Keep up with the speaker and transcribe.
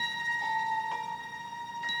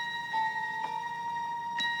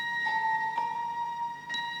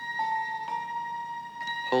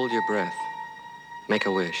Hold your breath. Make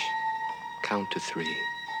a wish. Count to 3.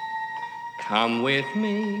 Come with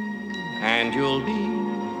me, and you'll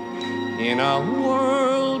be in a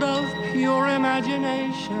world of pure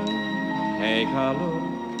imagination. Take a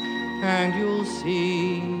look, and you'll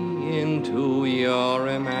see into your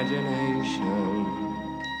imagination.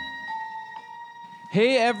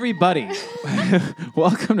 Hey, everybody.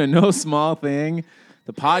 Welcome to No Small Thing,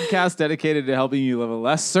 the podcast dedicated to helping you live a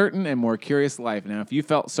less certain and more curious life. Now, if you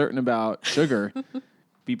felt certain about sugar,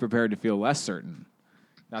 be prepared to feel less certain.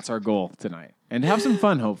 That's our goal tonight. And have some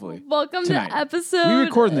fun, hopefully. Welcome tonight. to episode... We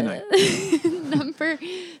record the night. number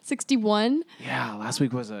 61. Yeah, last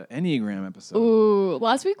week was an Enneagram episode. Ooh,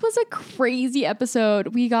 last week was a crazy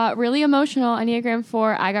episode. We got really emotional. Enneagram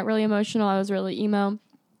 4. I got really emotional. I was really emo.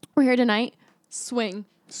 We're here tonight. Swing,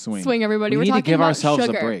 everybody. We need to give ourselves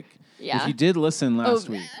sugar. A break. Yeah. If you did listen last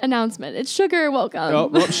week. Announcement. It's sugar. Welcome. Oh,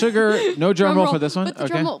 well, sugar. No drum roll for this one. But the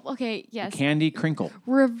drum roll. Okay, yes. Candy crinkle.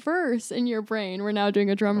 Reverse in your brain. We're now doing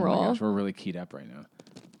a drum roll. Oh my gosh, we're really keyed up right now.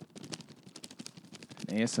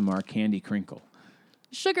 ASMR candy crinkle.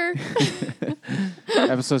 Sugar.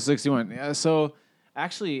 Episode 61. Yeah, so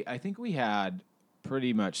actually, I think we had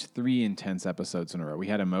pretty much 3 intense episodes in a row. We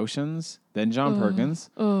had Emotions, then John Perkins,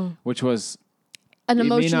 which was an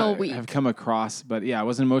emotional may not week. Have come across, but yeah, it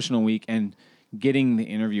was an emotional week, and getting the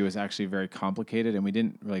interview was actually very complicated, and we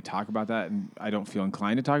didn't really talk about that, and I don't feel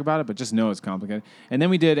inclined to talk about it, but just know it's complicated. And then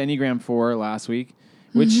we did Enneagram 4 last week,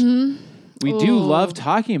 which we do love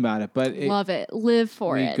talking about it, but love it. Live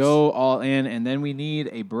for it. We go all in, and then we need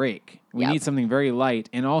a break. We need something very light,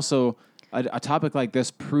 and also a topic like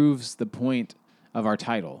this proves the point of our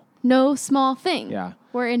title. No small thing. Yeah.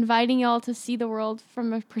 We're inviting y'all to see the world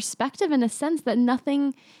from a perspective, in a sense that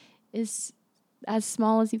nothing is as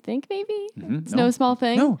small as you think, maybe. It's no small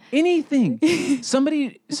thing. No, anything.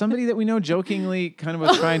 Somebody that we know jokingly kind of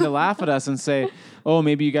was trying to laugh at us and say, oh,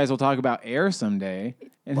 maybe you guys will talk about air someday.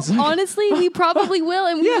 And it's like, honestly, we probably will,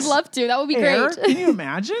 and we would love to. That would be air? great. Can you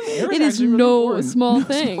imagine? Air It is really no important. small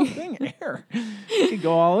thing. Small thing. Air. We could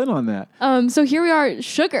go all in on that. So here we are,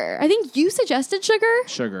 sugar. I think you suggested sugar.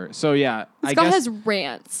 Sugar. So yeah, This guy has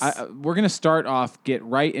rants. We're going to start off, get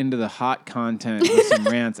right into the hot content with some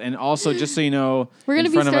rants. And also, just so you know,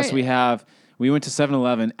 in front of us we went to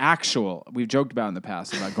 7-Eleven. We've joked about in the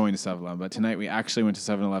past about going to 7-Eleven, but tonight we actually went to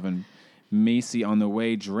 7-Eleven. Macy on the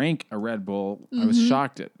way drank a Red Bull. I was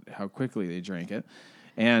shocked at how quickly they drank it.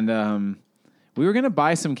 And we were going to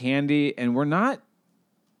buy some candy, and we're not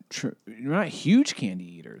huge candy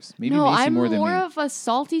eaters. Maybe no, Macy I'm more than me. of a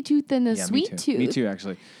salty tooth than a sweet tooth. Me too,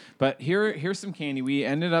 actually. But here's some candy. We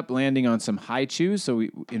ended up landing on some High Chews. So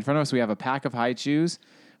in front of us, we have a pack of High Chews.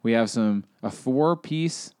 We have a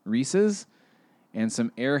 4-piece Reese's and some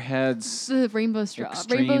Airheads. The rainbow strips.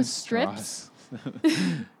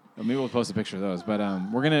 Maybe we'll post a picture of those. But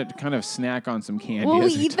we're going to kind of snack on some candy. Will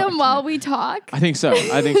we eat them while we talk? I think so.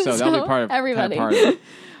 That'll be part of everybody. Part of it.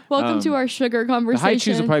 Welcome to our sugar conversation. The High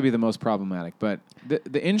Chews will probably be the most problematic. But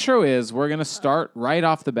the intro is we're going to start right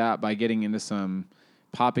off the bat by getting into some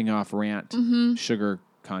popping off rant sugar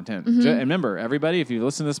content. And remember, everybody, if you've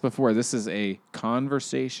listened to this before, this is a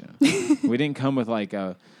conversation. We didn't come with I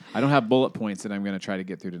don't have bullet points that I'm going to try to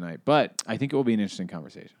get through tonight. But I think it will be an interesting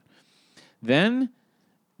conversation. Then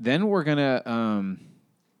we're going to...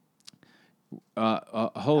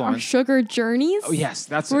 hold on. Our sugar journeys? Oh, yes.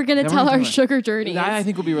 We're going to tell our sugar journeys. That I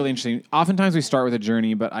think will be really interesting. Oftentimes we start with a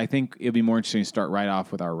journey, but I think it'll be more interesting to start right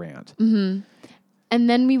off with our rant. Mm-hmm. And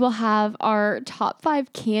then we will have our top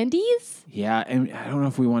 5 candies. Yeah, and I don't know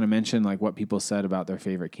if we want to mention what people said about their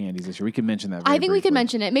favorite candies this year. We could mention that I think briefly. we could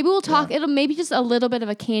mention it. Maybe we'll talk. Yeah. It'll maybe just a little bit of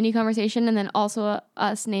a candy conversation, and then also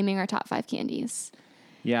us naming our top 5 candies.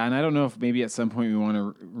 Yeah, and I don't know if maybe at some point we want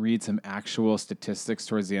to read some actual statistics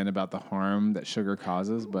towards the end about the harm that sugar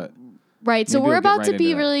causes, but... Right, so we're about to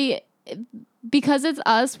be really... Because it's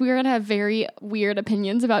us, we're going to have very weird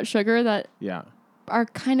opinions about sugar that are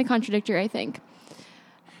kind of contradictory, I think.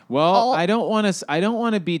 Well, I don't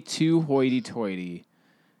want to be too hoity-toity,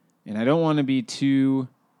 and I don't want to be too...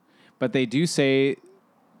 But they do say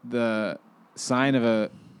the sign of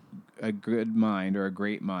a good mind or a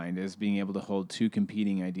great mind is being able to hold 2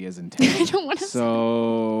 competing ideas in tandem. I don't want to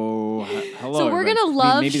hello. So we're going to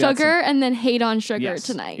love sugar and then hate on sugar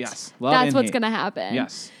tonight. Yes. That's what's going to happen.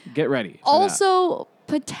 Yes. Get ready. Also,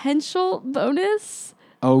 potential bonus.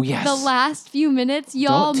 Oh, yes. The last few minutes,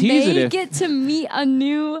 y'all may get to meet a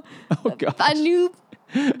new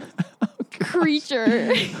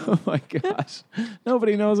creature. Oh my gosh.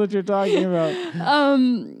 Nobody knows what you're talking about.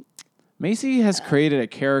 Macy has created a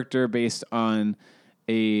character based on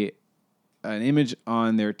a an image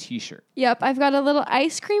on their T-shirt. Yep, I've got a little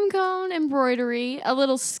ice cream cone embroidery, a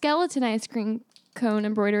little skeleton ice cream cone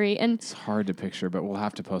embroidery, and It's hard to picture, but we'll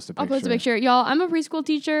have to post a picture. I'll post a picture. Y'all, I'm a preschool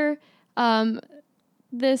teacher.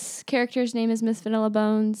 This character's name is Miss Vanilla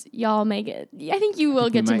Bones. Y'all make it. I think you will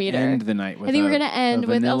get to meet her. End the night with I think we're a- gonna end a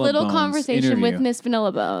with a Vanilla little Bones conversation with interview. Miss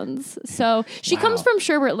Vanilla Bones. So she Wow. comes from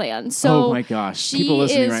Sherbertland. So Oh my gosh. she People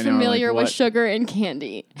listening is right now are familiar like, with "What?" sugar and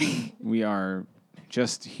candy. We are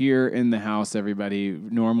just here in the house, everybody,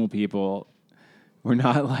 normal people. We're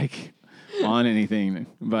not like on anything,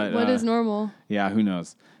 but What is normal? yeah, who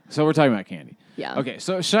knows? So we're talking about candy. Yeah. Okay,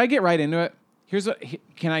 so should I get right into it?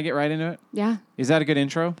 Can I get right into it? Yeah. Is that a good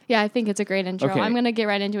intro? Yeah, I think it's a great intro. Okay. I'm gonna get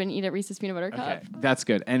right into it and eat a Reese's peanut butter cup. Okay, that's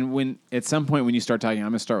good. And when at some point when you start talking,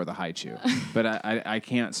 I'm gonna start with a high chew, but I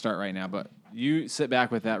can't start right now. But you sit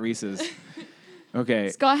back with that Reese's. Okay,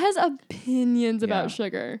 Scott has opinions Yeah. about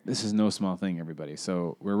sugar. this is no small thing, everybody.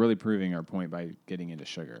 So we're really proving our point by getting into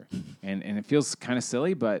sugar, and it feels kind of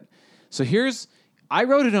silly, but so I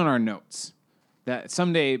wrote it on our notes that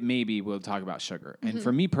someday maybe we'll talk about sugar. And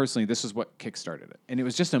for me personally, this is what kickstarted it, and it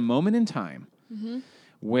was just a moment in time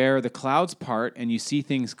where the clouds part and you see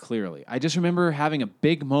things clearly. I just remember having a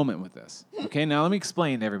big moment with this. Okay, now let me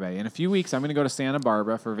explain to everybody. In a few weeks, I'm going to go to Santa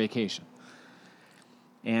Barbara for vacation.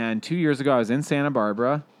 And 2 years ago, I was in Santa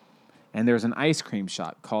Barbara, and there's an ice cream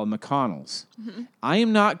shop called McConnell's. I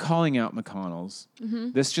am not calling out McConnell's.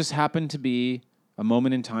 This just happened to be a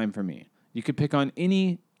moment in time for me. You could pick on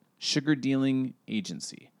any sugar dealing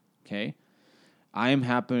agency, okay? I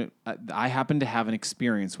happen to have an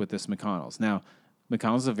experience with this McConnell's. Now,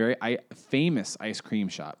 McConnell's is a very famous ice cream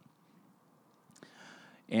shop.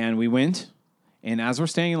 And we went, and as we're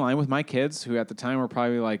standing in line with my kids, who at the time were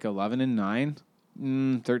probably like 11 and 9,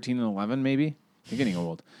 13 and 11 maybe. They're getting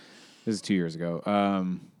old. This is 2 years ago.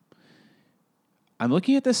 I'm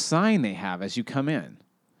looking at this sign they have as you come in.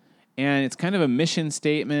 And it's kind of a mission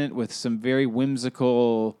statement with some very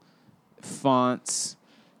whimsical fonts,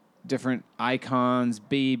 different icons,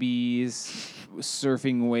 babies,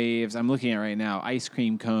 surfing waves. I'm looking at it right now. Ice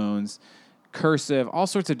cream cones, cursive, all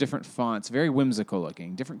sorts of different fonts, very whimsical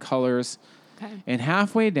looking, different colors. Okay. And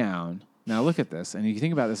halfway down, now look at this, and you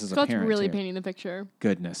think about this as a Scott's parent. really too. painting the picture.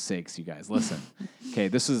 Goodness sakes, you guys, listen. Okay,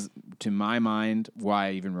 this is, to my mind, why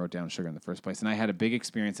I even wrote down sugar in the first place. And I had a big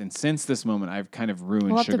experience, and since this moment, I've kind of ruined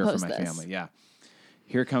We'll have to sugar for post my this. family. Yeah.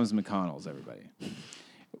 Here comes McConnell's, everybody.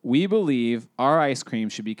 We believe our ice cream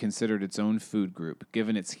should be considered its own food group,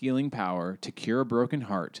 given its healing power to cure a broken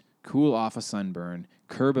heart, cool off a sunburn,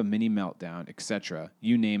 curb a mini meltdown, etc.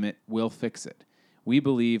 You name it, we'll fix it. We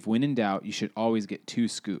believe when in doubt, you should always get 2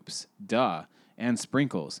 scoops. Duh. And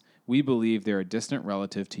sprinkles. We believe they're a distant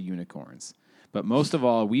relative to unicorns. But most of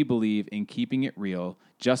all, we believe in keeping it real,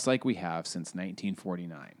 just like we have since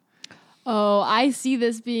 1949. Oh, I see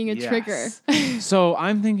this being a trigger. So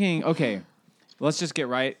I'm thinking, okay, let's just get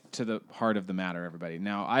right to the heart of the matter, everybody.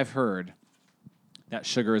 Now, I've heard that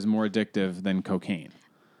sugar is more addictive than cocaine.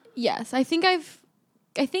 Yes, I think I've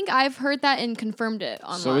heard that and confirmed it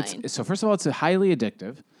online. So first of all, it's highly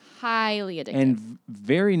addictive. Highly addictive. And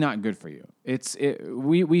very not good for you.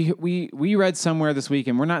 We read somewhere this week,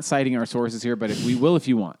 and we're not citing our sources here, but we will if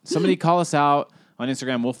you want. Somebody call us out on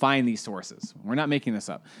Instagram. We'll find these sources. We're not making this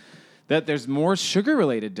up. That there's more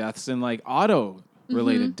sugar-related deaths than like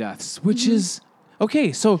auto-related deaths, which is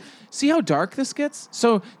okay. So see how dark this gets.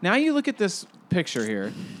 So now you look at this picture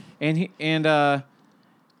here, and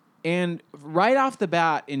right off the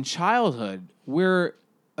bat in childhood, we're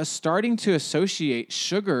starting to associate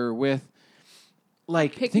sugar with,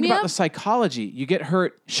 like, Pick think me about up? the psychology. You get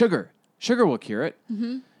hurt, sugar will cure it.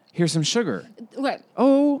 Here's some sugar. What?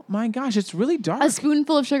 Oh my gosh, it's really dark. A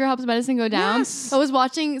spoonful of sugar helps medicine go down. Yes. I was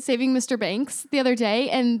watching Saving Mr. Banks the other day,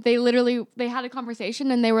 and they had a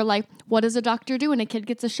conversation, and they were like, "What does a doctor do when a kid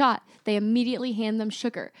gets a shot? They immediately hand them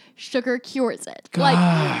sugar. Sugar cures it." Like,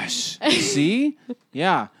 Gosh, see?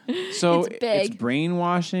 Yeah. So It's big. it's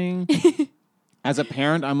brainwashing. As a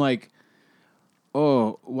parent, I'm like,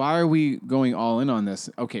 oh, why are we going all in on this?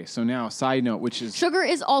 Okay, so now, side note, which is... sugar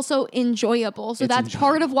is also enjoyable, so It's that's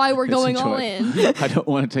part of why we're It's going all in. enjoyable. I don't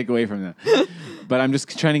want to take away from that. But I'm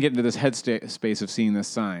just trying to get into this space of seeing this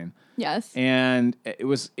sign. Yes. And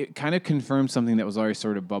it kind of confirmed something that was already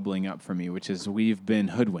sort of bubbling up for me, which is we've been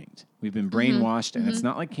hoodwinked. We've been brainwashed, and it's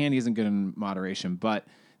not like candy isn't good in moderation, but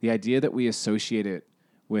the idea that we associate it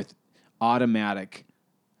with automatic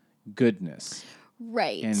goodness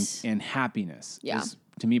Right. and happiness Yeah. is,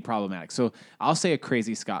 to me, problematic. So I'll say a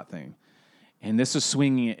crazy Scott thing, and this is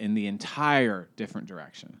swinging it in the entire different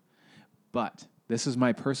direction. But this is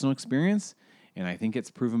my personal experience, and I think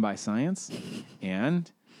it's proven by science,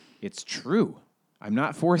 and It's true. I'm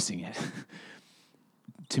not forcing it.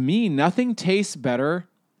 To me, nothing tastes better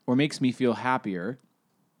or makes me feel happier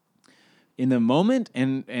in the moment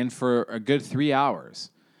and for a good 3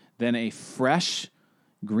 hours than a fresh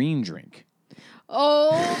green drink.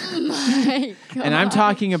 Oh my God. And I'm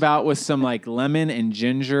talking about with some like lemon and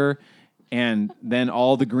ginger and then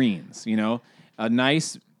all the greens, you know, a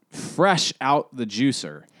nice fresh out the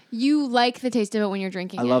juicer. You like the taste of it when you're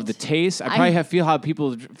drinking I it. love the taste. I probably feel how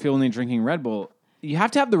people feel when they're drinking Red Bull. You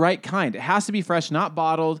have to have the right kind. It has to be fresh, not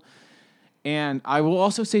bottled. And I will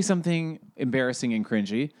also say something embarrassing and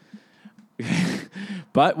cringy.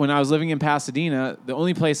 But when I was living in Pasadena, the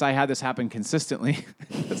only place I had this happen consistently.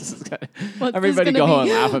 Everybody go home and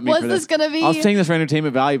laugh at me for this. What's this gonna be? I was saying this for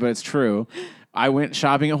entertainment value, but it's true. I went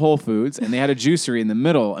shopping at Whole Foods, and they had a juicery in the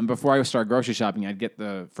middle. And before I would start grocery shopping, I'd get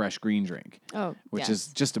the fresh green drink, which is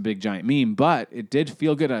just a big giant meme. But it did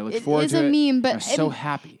feel good. I looked forward to it. It is a meme, but I was so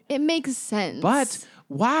happy. It makes sense. But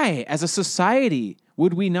why, as a society,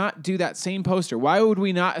 would we not do that same poster? Why would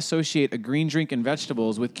we not associate a green drink and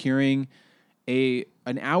vegetables with curing an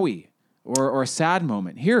owie or a sad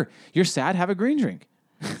moment? Here, you're sad, have a green drink.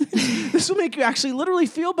 This will make you actually literally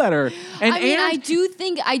feel better. And I do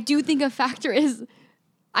think a factor is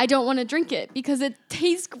I don't want to drink it because it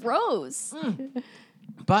tastes gross.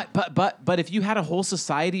 But if you had a whole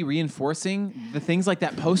society reinforcing the things like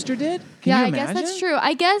that poster did, can you I imagine? guess that's true.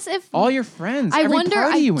 I guess if all your friends, I every wonder,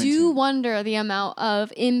 party you went to. wonder the amount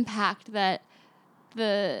of impact that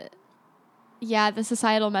the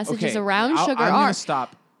societal messages around sugar I'm are.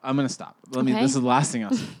 I'm gonna stop. Okay. This is the last thing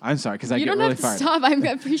I'll say. I'm sorry because I You get don't really have to fired. stop. I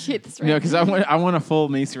appreciate this. No, because I want a full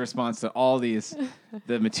Macy response to all the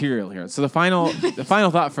material here. So the final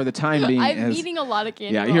thought for the time being I'm is eating a lot of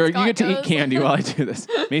candy. yeah, while you Scott get to eat goes. candy while I do this.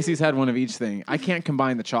 Macy's had one of each thing. I can't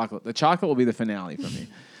combine the chocolate. The chocolate will be the finale for me.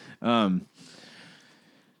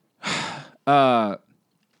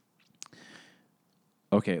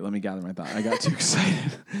 Okay, let me gather my thought. I got too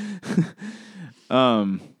excited.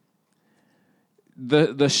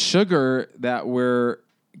 The sugar that we're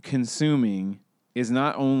consuming is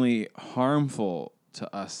not only harmful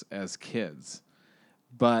to us as kids,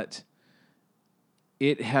 but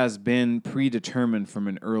it has been predetermined from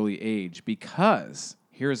an early age because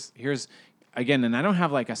here's again, and I don't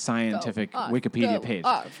have like a scientific Wikipedia page.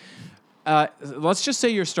 Let's just say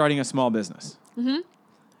you're starting a small business. Mm-hmm.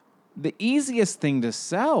 The easiest thing to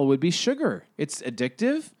sell would be sugar. It's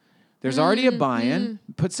addictive. There's already a buy-in.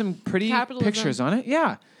 Put some pretty Capitalism. pictures on it.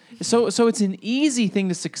 Yeah. So it's an easy thing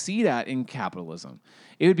to succeed at in capitalism.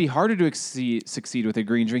 It would be harder to succeed with a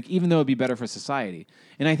green drink, even though it'd be better for society.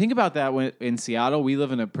 And I think about that when in Seattle, we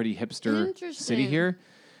live in a pretty hipster city here.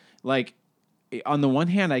 Like, on the one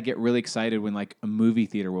hand, I get really excited when like a movie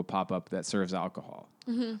theater will pop up that serves alcohol.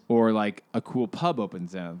 Mm-hmm. Or like a cool pub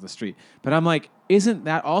opens down the street. But I'm like, isn't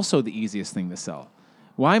that also the easiest thing to sell?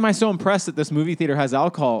 Why am I so impressed that this movie theater has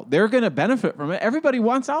alcohol? They're going to benefit from it. Everybody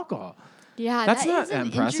wants alcohol. Yeah, That's not is an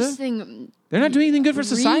impressive. Interesting They're not doing anything good for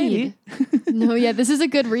society. No, yeah, this is a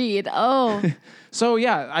good read. Oh. So,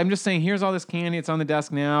 yeah, I'm just saying, here's all this candy. It's on the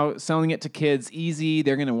desk now. Selling it to kids, easy.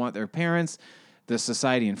 They're going to want their parents. The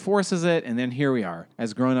society enforces it. And then here we are,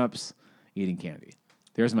 as grown-ups, eating candy.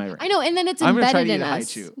 There's my ring. I know, and then it's I'm gonna try embedded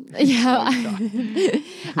to in eat us. a Yeah.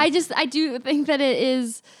 I do think that it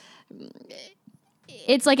is...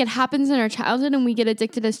 It's like it happens in our childhood and we get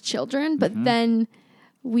addicted as children, but then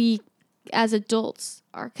we, as adults,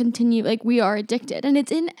 we are addicted. And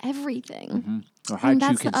it's in everything. Or high And chew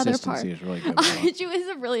that's the other part. consistency is really good. Chew is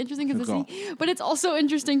a really interesting Good consistency, but it's also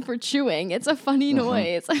interesting for chewing. It's a funny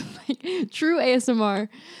noise. I'm like true ASMR.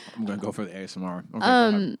 I'm going to go for the ASMR. Okay, go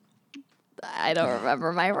ahead. I don't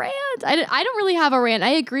remember my rant. I don't really have a rant. I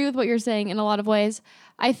agree with what you're saying in a lot of ways.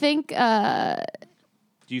 I think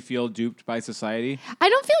Do you feel duped by society? I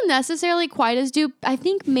don't feel necessarily quite as duped. I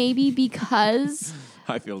think maybe because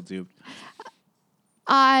I feel duped.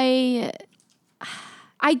 I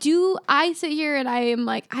sit here and I am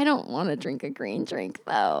like, I don't want to drink a green drink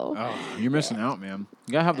though. Oh, you're missing out, man.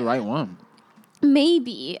 You got to have the right one.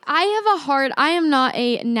 Maybe. I am not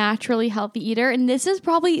a naturally healthy eater, and this is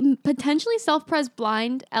probably potentially self-pres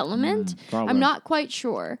blind element. Probably. I'm not quite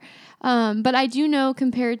sure. But I do know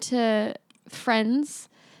compared to friends,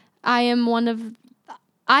 I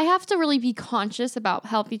have to really be conscious about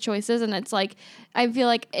healthy choices, and it's like, I feel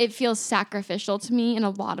like it feels sacrificial to me in a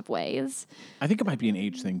lot of ways. I think it might be an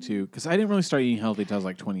age thing, too, because I didn't really start eating healthy until I was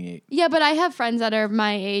like 28. Yeah, but I have friends that are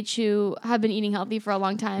my age who have been eating healthy for a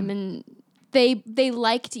long time, and they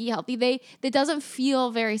like to eat healthy. It doesn't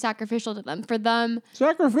feel very sacrificial to them. For them,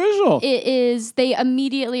 Sacrificial. it is. They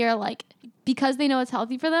immediately are like, because they know it's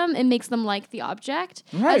healthy for them, it makes them like the object.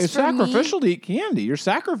 Right, As it's for me- sacrificial to eat candy. You're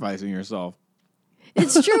sacrificing yourself.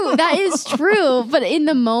 It's true. That is true. But in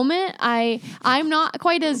the moment, I'm not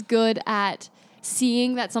quite as good at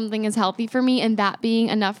seeing that something is healthy for me and that being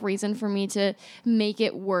enough reason for me to make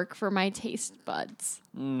it work for my taste buds.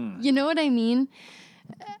 You know what I mean?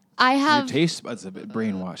 I Your have taste buds a bit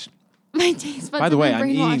brainwashed. my taste buds. By the have way, been I'm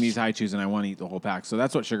eating brainwashed. these high chews and I want to eat the whole pack. So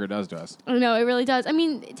that's what sugar does to us. I know, it really does. I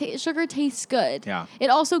mean, sugar tastes good. Yeah. It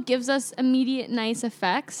also gives us immediate nice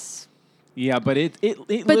effects. Yeah, but it But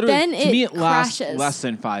literally, then to it me, it lasts crashes. less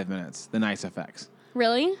than 5 minutes, the nice effects.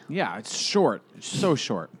 Really? Yeah, it's short. It's so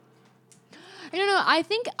short. I don't know. I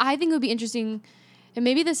think it would be interesting, and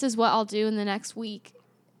maybe this is what I'll do in the next week.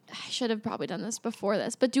 I should have probably done this before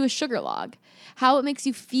this, but do a sugar log. How it makes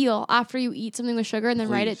you feel after you eat something with sugar and then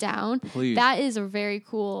write it Please. down. Please. That is a very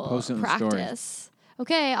cool Post it in the story. practice.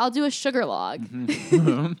 Okay, I'll do a sugar log.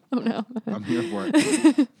 Mm-hmm. Oh no. I'm here for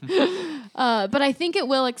it. But I think it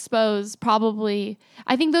will expose probably.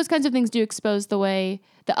 I think those kinds of things do expose the way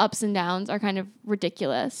the ups and downs are kind of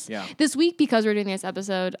ridiculous. Yeah. This week, because we're doing this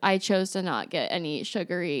episode, I chose to not get any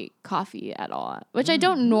sugary coffee at all, which I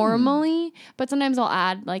don't normally, but sometimes I'll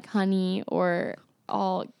add like honey or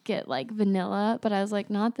I'll get like vanilla. But I was like,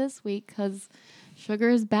 not this week because sugar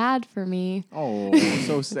is bad for me. Oh,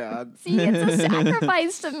 so sad. See, it's a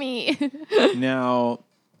sacrifice to me, Now,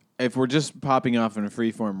 if we're just popping off in a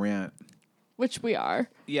freeform rant, which we are.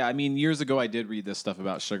 yeah, I mean, years ago I did read this stuff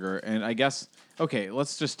about sugar, and I guess, okay,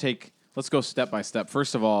 let's go step by step.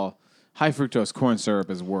 First of all, high fructose corn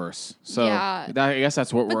syrup is worse. So Yeah. I guess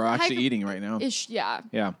that's what But we're high actually fruc- eating right now. Yeah.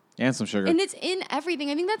 Yeah, and some sugar. And it's in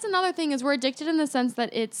everything. I think that's another thing is we're addicted in the sense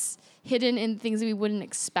that it's hidden in things that we wouldn't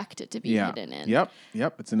expect it to be yeah. hidden in.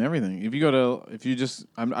 Yep, it's in everything.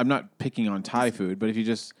 I'm not picking on Thai food, but if you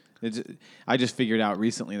just, I just figured out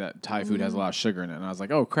recently that Thai food has a lot of sugar in it, and I was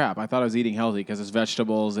like, oh crap! I thought I was eating healthy because it's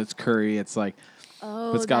vegetables, it's curry, it's like,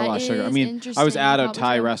 Oh, but it's got a lot of sugar. I is mean, I was interesting. at a Probably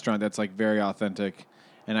Thai so. restaurant that's like very authentic,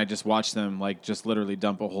 and I just watched them like just literally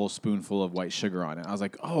dump a whole spoonful of white sugar on it. I was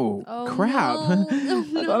like, oh, crap! No.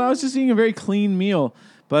 Oh, I thought I was just eating a very clean meal,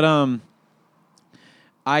 but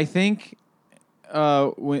I think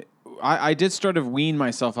when I did sort of wean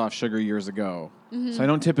myself off sugar years ago, so I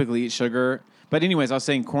don't typically eat sugar. But anyways, I was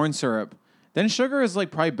saying corn syrup. Then sugar is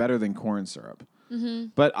like probably better than corn syrup.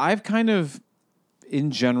 But I've kind of,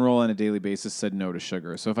 in general, on a daily basis, said no to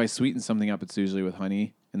sugar. So if I sweeten something up, it's usually with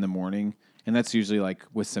honey in the morning, and that's usually like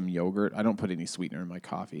with some yogurt. I don't put any sweetener in my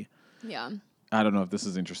coffee. Yeah. I don't know if this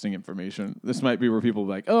is interesting information. This might be where people be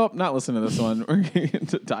like, oh, not listen to this one. We're getting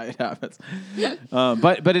into diet habits.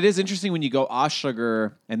 But it is interesting when you go off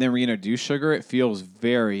sugar and then reintroduce sugar, it feels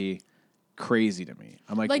very crazy to me.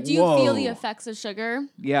 I'm like, Do you whoa. feel the effects of sugar?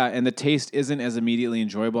 Yeah, and the taste isn't as immediately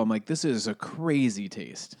enjoyable. I'm like, this is a crazy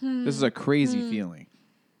taste. This is a crazy feeling.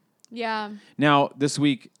 Yeah. Now, this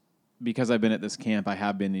week, because I've been at this camp, I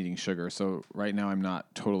have been eating sugar. So right now I'm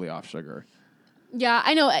not totally off sugar. Yeah,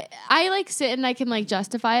 I know. I like sit and I can like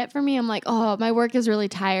justify it for me. I'm like, oh, my work is really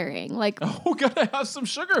tiring. Like, Oh, gotta have some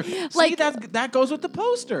sugar. See, Like- that goes with the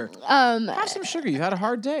poster. Have some sugar. You had a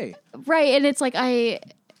hard day. right. And it's like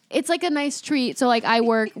it's like a nice treat. So like I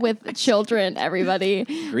work with children, everybody.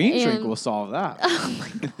 Green drink And- will solve that.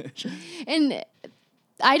 And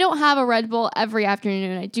I don't have a Red Bull every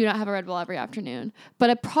afternoon. I do not have a Red Bull every afternoon,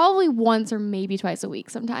 but probably once or maybe twice a week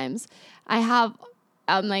sometimes.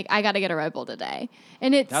 I'm like, I got to get a Red Bull today.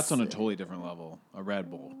 And That's on a totally different level. A Red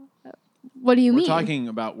Bull. what do you We're mean? talking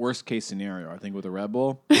about worst case scenario. I think with a Red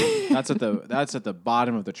Bull, that's at the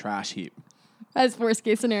bottom of the trash heap. As worst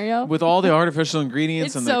case scenario. With all the artificial ingredients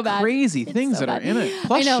It's and so the bad. crazy It's things so that are bad. in it,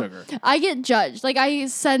 plus I know. sugar. I get judged. Like I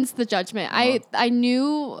sense the judgment. I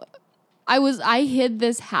knew I hid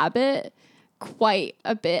this habit quite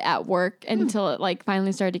a bit at work until it like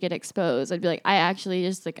finally started to get exposed. I'd be like, I actually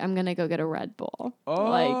just like I'm gonna go get a Red Bull.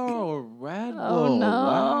 Oh, Red Bull. Oh no!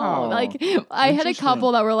 Wow. Like I had a Interesting.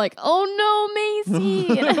 couple that were like, "Oh no,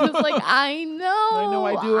 Macy!" And I was like, "I know,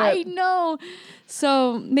 I do it." I know."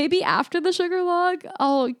 So maybe after the sugar log,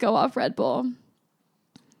 I'll go off Red Bull.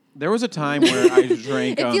 There was a time where I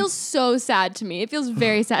drank. It feels so sad to me. It feels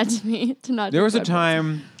very sad to me to not. There drink was a Red Bull.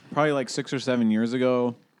 time, probably like 6 or 7 years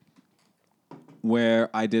ago, where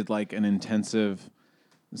I did like an intensive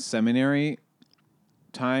seminary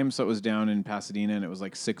time. So it was down in Pasadena, and it was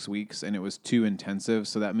like 6 weeks, and it was 2 intensive.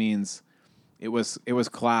 So that means it was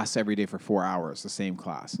class every day for 4 hours, the same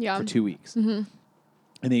class Yeah. for 2 weeks, and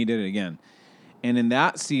then you did it again. And in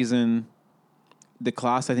that season, the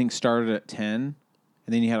class I think started at 10,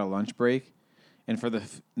 and then you had a lunch break. And for the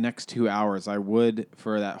next 2 hours, I would,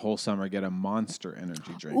 for that whole summer, get a Monster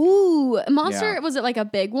energy drink. Ooh, Monster, Yeah. was it like a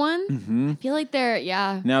big one? Mm-hmm. I feel like they're,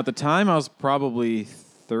 yeah. Now, at the time, I was probably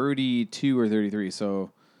 32 or 33,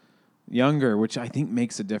 so younger, which I think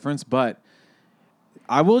makes a difference. But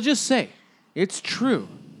I will just say, it's true.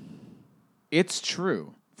 It's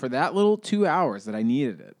true. For that little 2 hours that I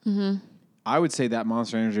needed it, I would say that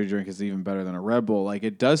Monster energy drink is even better than a Red Bull. Like,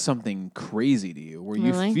 it does something crazy to you where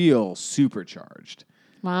Really? you feel supercharged.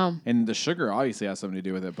 Wow. And the sugar obviously has something to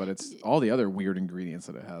do with it, but it's all the other weird ingredients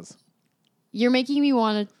that it has. You're making me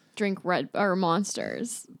want to drink Red or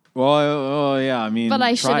Monsters, Well, yeah, I mean, but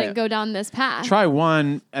I try shouldn't it. go down this path. Try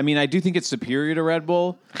one. I mean, I do think it's superior to Red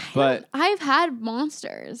Bull, but I've had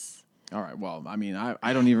Monsters. all right. Well, I mean,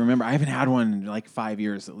 I don't even remember. I haven't had one in like 5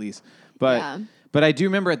 years at least. But Yeah. but I do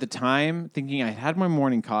remember at the time thinking I had my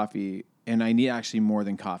morning coffee and I need actually more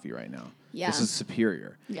than coffee right now. Yeah. This is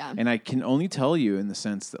superior. Yeah. And I can only tell you in the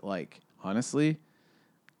sense that, like, honestly,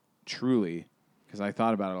 truly, because I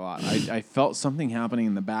thought about it a lot, I felt something happening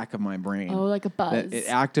in the back of my brain. Oh, like a buzz. That it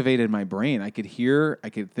activated my brain. I could hear, I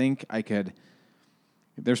could think, I could.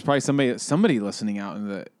 There's probably somebody listening out in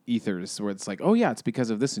the ethers where it's like, oh yeah, it's because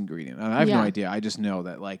of this ingredient. And I have no Yeah. idea. I just know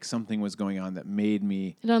that like something was going on that made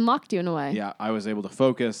me. It unlocked you in a way. Yeah, I was able to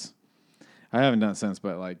focus. I haven't done it since,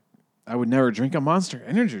 but like, I would never drink a Monster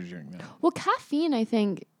energy drink now. Well, caffeine, I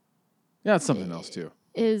think, Yeah, it's something else too.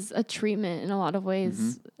 is a treatment in a lot of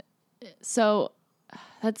ways. So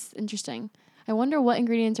that's interesting. I wonder what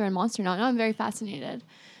ingredients are in Monster now. Now I'm very fascinated.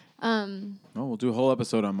 Oh, we'll do a whole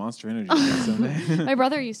episode on Monster energy drinks someday. My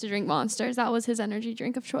brother used to drink Monsters. That was his energy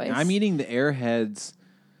drink of choice. I'm eating the Airheads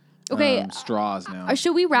Okay, straws now.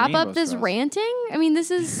 should we wrap Rainbow up this straws. ranting? I mean,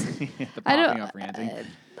 this is. The I don't- popping off ranting.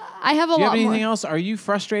 I have a Do you lot have anything more. else? Are you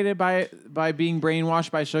frustrated by being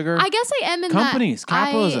brainwashed by sugar? I guess I am in Companies, that.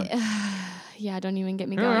 capitalism. Yeah, don't even get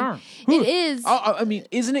me Here we going. are. It is. I mean,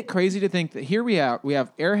 isn't it crazy to think that here we have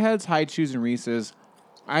Airheads, High Chews, and Reese's.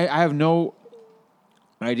 I have no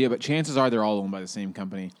idea, but chances are they're all owned by the same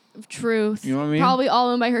company. Truth. You know what I mean? Probably all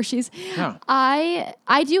owned by Hershey's. Yeah. I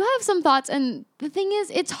do have some thoughts, and the thing is,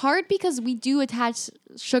 it's hard because we do attach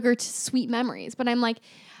sugar to sweet memories. But I'm like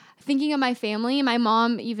thinking of my family. My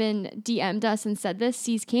mom even DM'd us and said this: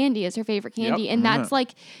 See's Candy is her favorite candy, Yep, and I know that's that.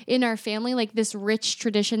 like in our family, like this rich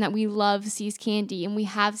tradition that we love See's Candy, and we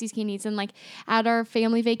have See's Candies, and like at our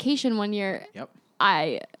family vacation one year, Yep.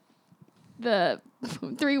 the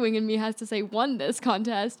three wing in me has to say won this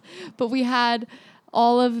contest, but we had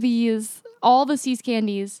all the See's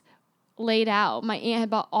candies laid out. My aunt had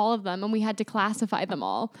bought all of them, and we had to classify them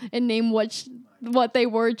all and name what they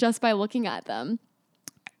were just by looking at them.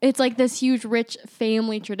 It's like this huge, rich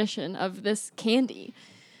family tradition of this candy.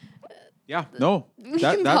 Yeah. No.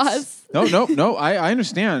 can pause. No. I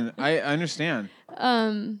understand. I understand.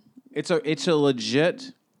 It's a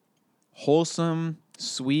legit, wholesome,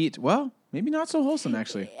 sweet. Well, maybe not so wholesome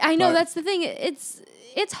actually. I know But that's the thing.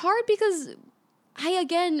 It's hard because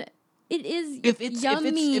it is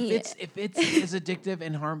yummy. if it's as addictive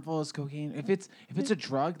and harmful as cocaine, if it's a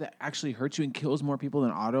drug that actually hurts you and kills more people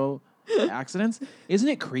than auto accidents, isn't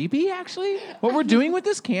it creepy actually? What we're doing with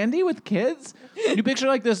this candy with kids? You picture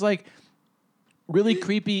like this like really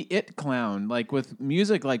creepy it clown, like with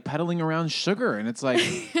music like peddling around sugar, and it's like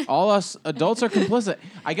all us adults are complicit.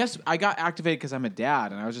 I guess I got activated because I'm a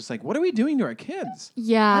dad, and I was just like, what are we doing to our kids?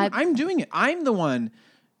 Yeah. I'm doing it. I'm the one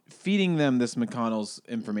feeding them this McConnell's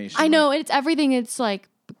information. I know it's everything. It's like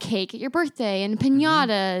cake at your birthday and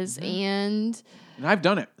pinatas and And I've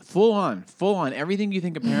done it full on, everything you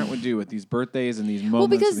think a parent would do with these birthdays and these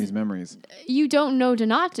moments because- and these memories. you don't know to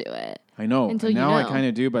not do it. I know. Until And you now I know. kind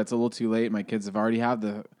of do, but it's a little too late. My kids have already had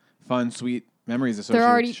the fun, sweet memories associated They're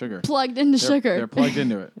already with sugar. plugged into sugar. They're plugged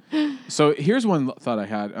into it. So here's one thought I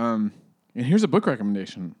had. And here's a book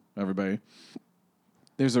recommendation, everybody.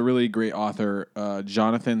 There's a really great author,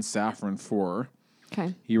 Jonathan Safran Foer.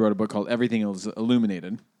 Okay. He wrote a book called Everything is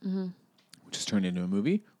Illuminated, which is turned into a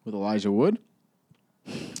movie with Elijah Wood.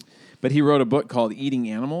 But he wrote a book called Eating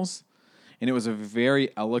Animals, and it was a very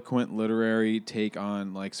eloquent literary take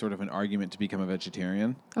on like sort of an argument to become a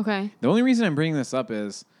vegetarian. Okay. The only reason I'm bringing this up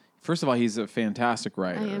is, first of all, he's a fantastic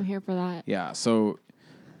writer. I am here for that. Yeah, so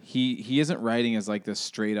he isn't writing as like this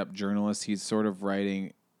straight up journalist. He's sort of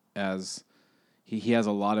writing as he has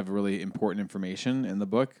a lot of really important information in the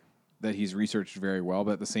book that he's researched very well,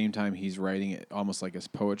 but at the same time he's writing it almost like as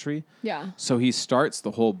poetry. Yeah. So he starts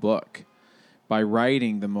the whole book by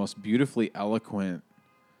writing the most beautifully eloquent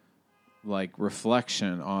like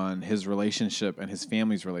reflection on his relationship and his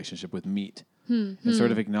family's relationship with meat. and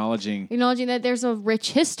sort of acknowledging that there's a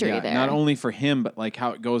rich history there. Not only for him, but like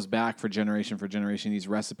how it goes back for generation, these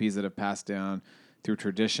recipes that have passed down through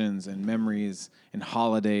traditions and memories and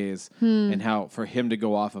holidays, and how for him to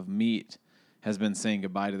go off of meat has been saying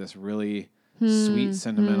goodbye to this really sweet,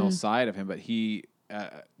 sentimental side of him. But he,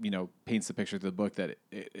 paints the picture of the book that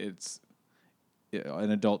it's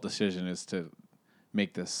an adult decision is to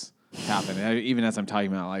make this happen. And even as I'm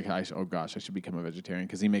talking about, like, I should become a vegetarian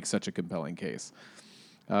because he makes such a compelling case.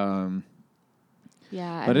 But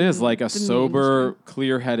it is like a sober,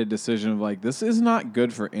 clear-headed decision of like, this is not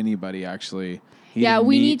good for anybody, actually.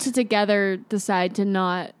 We need to together decide to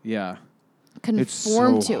not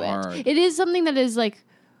conform to it. It is something that is like,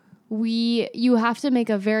 you have to make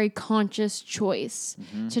a very conscious choice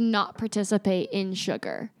to not participate in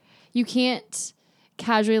sugar. You can't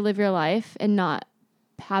casually live your life and not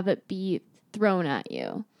have it be thrown at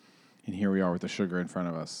you. And here we are with the sugar in front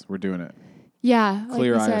of us. We're doing it. Yeah,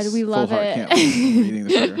 clear like eyes, said, we love full heart, it. can't eating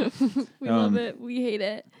the sugar. We love it. We hate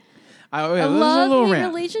it. I love your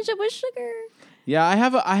relationship with sugar. Yeah, I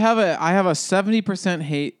have a 70%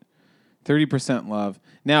 hate, 30% love.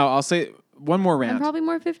 Now I'll say one more rant. I'm probably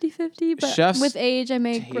more 50-50, but Chef's with age I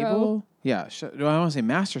may Table? grow. Yeah, I want to say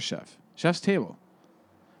Master Chef. Chef's Table.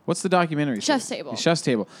 What's the documentary? Chef's Table. Chef's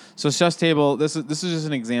Table. So Chef's Table. This is just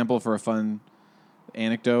an example for a fun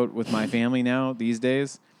anecdote with my family now these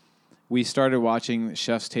days. We started watching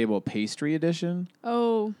Chef's Table Pastry Edition.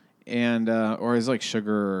 Oh. And or is like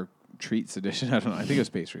sugar treats edition. I don't know. I think it was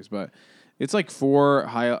pastries, but it's like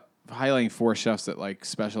highlighting 4 chefs that like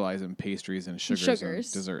specialize in pastries and sugars.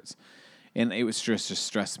 And desserts. And it was just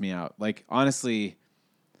stressed me out. Like honestly,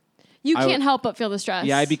 you can't help but feel the stress.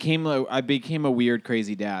 Yeah, I became a weird,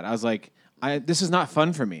 crazy dad. I was like, this is not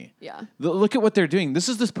fun for me. Yeah. Look at what they're doing. This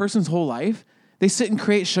is this person's whole life. They sit and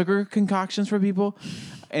create sugar concoctions for people.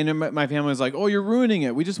 And my family was like, oh, you're ruining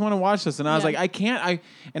it. We just want to watch this. And I was like, I can't.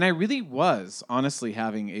 And I really was honestly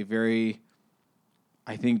having a very,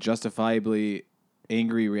 I think, justifiably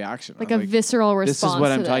angry reaction. Like a visceral response. This is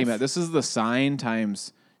what I'm talking about. This is the sign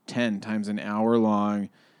times 10 times an hour long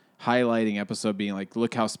highlighting episode being like,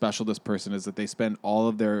 look how special this person is that they spend all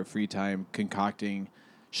of their free time concocting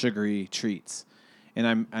sugary treats.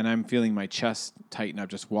 And I'm feeling my chest tighten up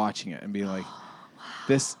just watching it and being like,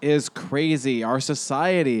 this is crazy. Our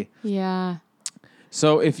society. Yeah.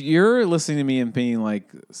 So if you're listening to me and being like,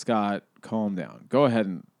 Scott, calm down, go ahead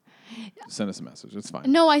and send us a message. It's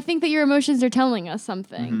fine. No, I think that your emotions are telling us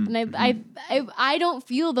something. And I don't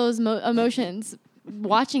feel those emotions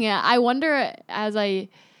watching it. I wonder as I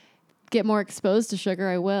get more exposed to sugar,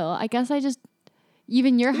 I will. I guess I just,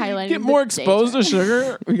 even you're highlighting. Get more exposed to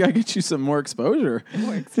sugar? We got to get you some more exposure.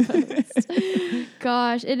 More exposed.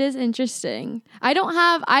 Gosh, it is interesting. I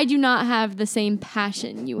do not have the same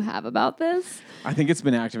passion you have about this. I think it's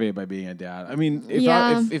been activated by being a dad. I mean,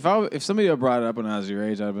 if somebody had brought it up when I was your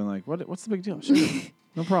age, I'd have been like, what's the big deal? Sugar.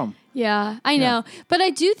 No problem. Yeah, I know. But I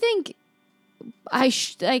do think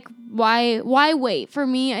why wait? For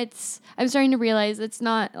me, I'm starting to realize it's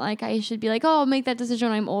not like I should be like, oh, I'll make that decision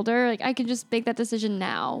when I'm older. Like I can just make that decision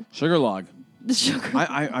now. Sugar log. The sugar.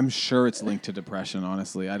 I'm sure it's linked to depression.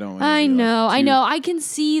 Honestly, I don't. I know. I can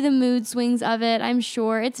see the mood swings of it. I'm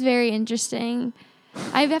sure it's very interesting.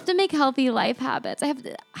 I have to make healthy life habits. I have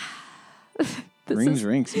to. Green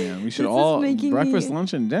drinks, man. We should all breakfast,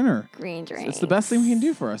 lunch, and dinner. Green drinks. It's the best thing we can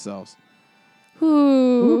do for ourselves.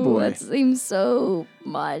 Ooh, boy. That seems so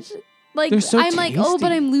much. Like so I'm tasty. like, oh,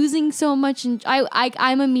 but I'm losing so much, and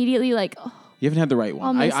I'm immediately like, oh. You haven't had the right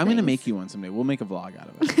one. I'm going to make you one someday. We'll make a vlog out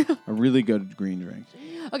of it. A really good green drink.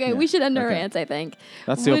 Okay, we should end our rants, I think.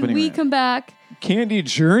 That's the opening When we rant. come back. Candy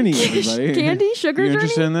Journey, everybody. Candy, sugar you journey?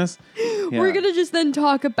 Interested in this? Yeah. We're going to just then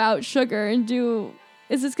talk about sugar and do...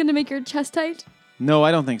 Is this going to make your chest tight? No,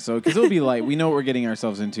 I don't think so, because it'll be light. We know what we're getting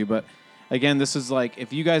ourselves into, but again, this is like,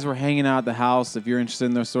 if you guys were hanging out at the house, if you're interested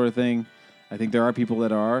in this sort of thing, I think there are people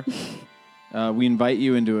that are. We invite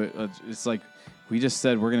you into it. It's like, we just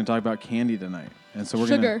said we're going to talk about candy tonight. And so we're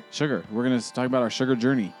going to... Sugar. We're going to talk about our sugar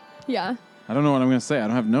journey. Yeah. I don't know what I'm going to say. I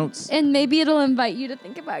don't have notes. And maybe it'll invite you to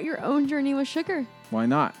think about your own journey with sugar. Why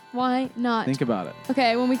not? Why not? Think about it.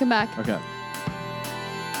 Okay, when we come back. Okay.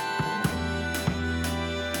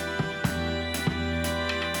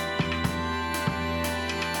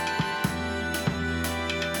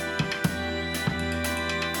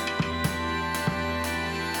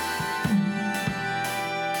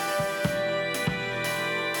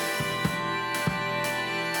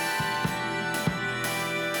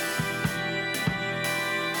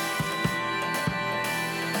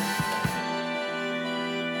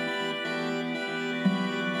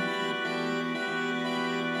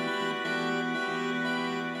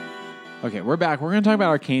 Okay, we're back. We're going to talk about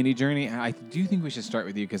our candy journey. I do think we should start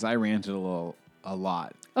with you because I ranted a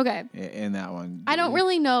lot Okay. in that one. I don't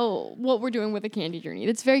really know what we're doing with the candy journey.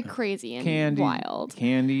 It's very crazy and wild.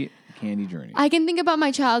 Candy journey. I can think about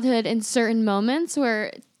my childhood in certain moments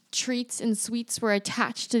where treats and sweets were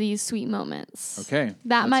attached to these sweet moments. Okay.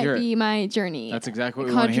 That let's might hear it. be my journey. That's exactly what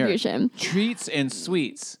we want to hear. Contribution. Treats and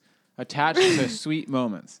sweets attached to sweet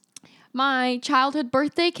moments. My childhood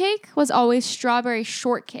birthday cake was always strawberry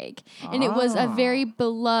shortcake. And it was a very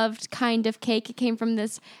beloved kind of cake. It came from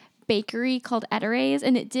this bakery called Ederays.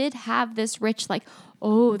 And it did have this rich,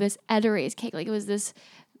 this Ederays cake. Like it was this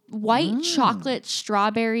white chocolate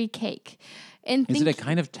strawberry cake. And Is it a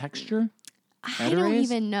kind of texture? I don't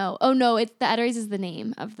even know. Oh, no, the Ederays is the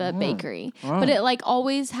name of the bakery. Oh. But it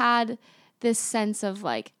always had this sense of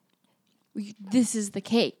this is the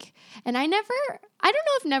cake. And I don't know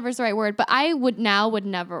if never is the right word, but I wouldn't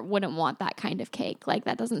want that kind of cake.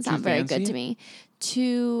 That doesn't sound very good to me.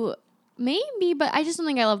 Maybe, but I just don't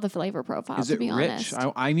think I love the flavor profile, Is to it be rich?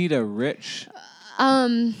 honest. I need a rich,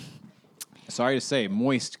 sorry to say,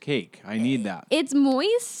 moist cake. I need that. It's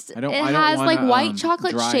moist. I don't has want white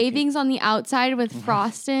chocolate dry shavings on the outside with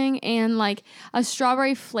frosting and a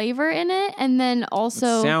strawberry flavor in it. And then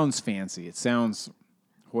also... It sounds fancy. It sounds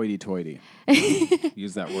hoity-toity.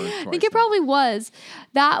 Use that word twice. I think it probably was.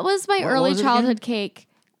 That was my early childhood cake.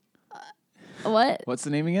 What? What's the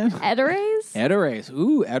name again? Ederays? Ederays.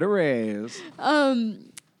 Ooh, Ederays.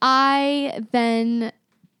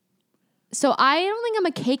 So I don't think I'm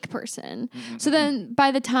a cake person. Mm-hmm. So then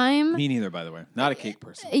by the time... Me neither, by the way. Not a cake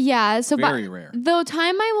person. Yeah. So very rare. The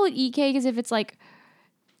time I will eat cake is if it's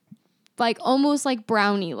almost like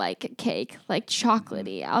brownie-like cake,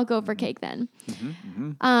 chocolatey. I'll go for cake then.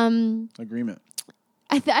 Agreement.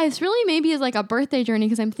 It's really maybe is a birthday journey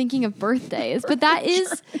because I'm thinking of birthdays, but that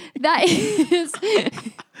is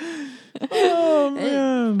Oh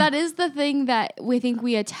man, that is the thing that we think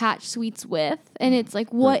we attach sweets with, and it's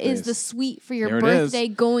what is the sweet for your birthday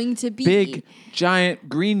going to be? Big giant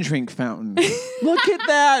green drink fountain. Look at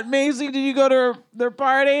that, Maisie. Did you go to their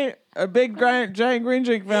party? A big giant green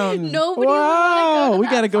drink fountain. Nobody. Wow, we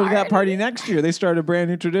got to go to that party next year. They started a brand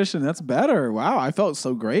new tradition. That's better. Wow, I felt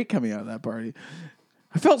so great coming out of that party.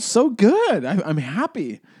 I felt so good. I'm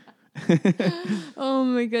happy. Oh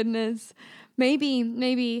my goodness.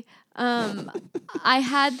 Maybe. I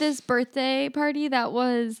had this birthday party that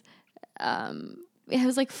was, it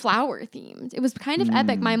was flower themed. It was kind of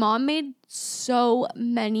epic. My mom made so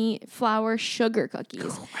many flour sugar cookies.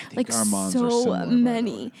 Oh, I think our moms are so similar,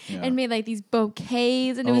 many. Yeah. And made these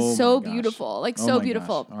bouquets, and it was so beautiful. So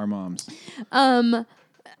beautiful. Gosh. Our moms.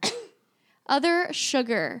 Other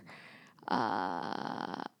sugar.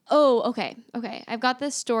 Okay. I've got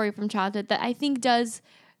this story from childhood that I think does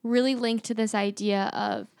really link to this idea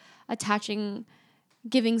of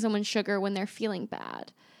giving someone sugar when they're feeling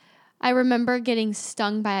bad. I remember getting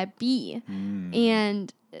stung by a bee,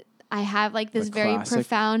 and I have this very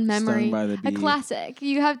profound memory. Stung by the bee. A classic.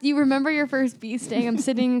 You remember your first bee sting? I'm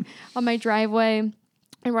sitting on my driveway,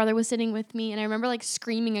 and brother was sitting with me, and I remember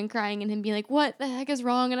screaming and crying, and him being "What the heck is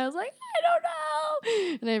wrong?" And I was like, "I don't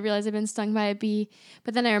know." And I realized I'd been stung by a bee.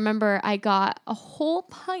 But then I remember I got a whole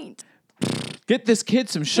pint. Get this kid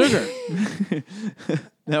some sugar.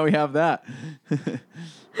 Now we have that.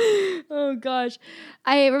 Oh gosh.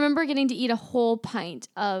 I remember getting to eat a whole pint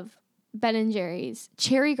of Ben & Jerry's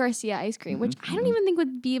Cherry Garcia ice cream, which I don't even think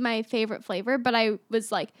would be my favorite flavor, but I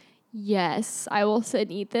was yes, I will sit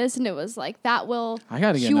and eat this. And it was that will I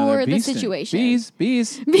gotta get cure the sting. situation.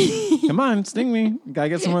 Bees. Come on, sting me. Gotta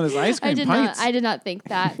get some of this ice cream pints. I did not think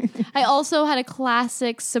that. I also had a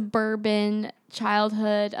classic suburban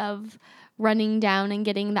childhood of running down and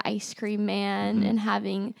getting the ice cream man and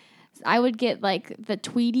I would get the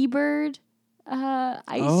Tweety Bird ice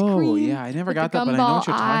cream. Oh, yeah. I never got that, but I know what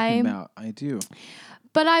you're talking about. I do.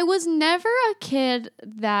 But I was never a kid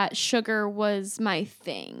that sugar was my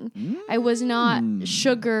thing. I was not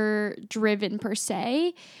sugar driven per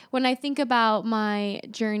se. When I think about my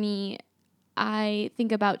journey, I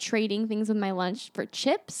think about trading things with my lunch for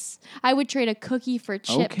chips. I would trade a cookie for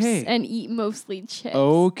chips and eat mostly chips.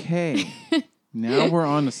 Okay. Now we're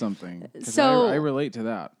on to something. So I relate to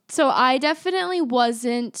that. So I definitely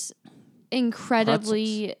wasn't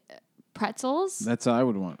incredibly pretzels. That's what I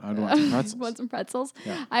would want. I'd want some pretzels. Want some pretzels.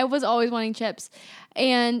 Yeah. I was always wanting chips.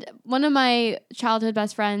 And one of my childhood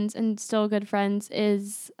best friends and still good friends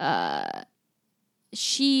is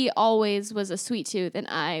she always was a sweet tooth and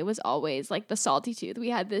I was always the salty tooth. We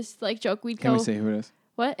had this joke we'd Can we say who it is?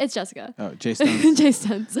 What? It's Jessica. Oh, Jay Stones. Jay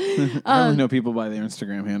Stones. I only know people by their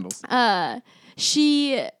Instagram handles.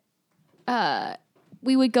 She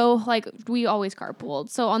we would go, like, we always carpooled.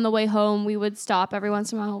 So on the way home, we would stop every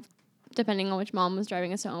once in a while, depending on which mom was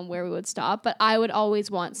driving us home, where we would stop. But I would always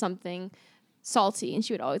want something salty, and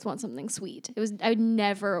she would always want something sweet. I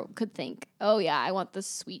never could think, oh yeah, I want the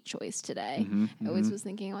sweet choice today. I always was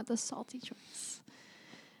thinking I want the salty choice.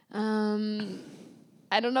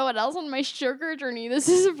 I don't know what else on my sugar journey. This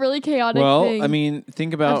is a really chaotic thing. Well, I mean,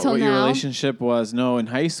 think about Until what your now. relationship was. No, in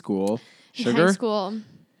high school, In sugar, high school.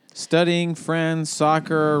 studying, friends,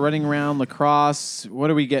 soccer, running around, lacrosse. What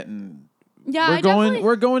are we getting? Yeah, I definitely.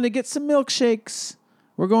 We're going to get some milkshakes.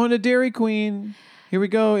 We're going to Dairy Queen. Here we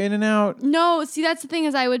go, In and Out. No, see, that's the thing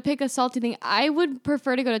is I would pick a salty thing. I would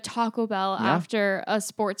prefer to go to Taco Bell Yeah. after a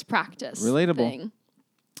sports practice. Relatable. Thing.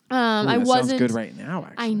 Ooh, I that wasn't. sounds good right now,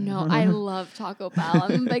 actually. I know. I love Taco Bell.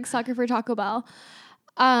 I'm a big sucker for Taco Bell.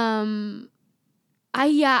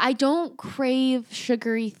 I don't crave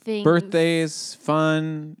sugary things. Birthdays,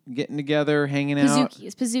 fun, getting together, hanging out.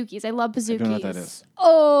 Pizookies. I love Pizookies. I don't know what that is.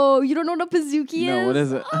 Oh, you don't know what a Pizookie is? No, what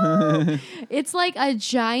is it? It's like a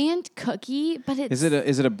giant cookie, but it's...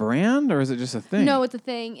 Is it a brand or is it just a thing? No, it's a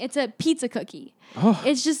thing. It's a pizza cookie. Oh.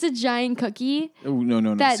 It's just a giant cookie. Oh,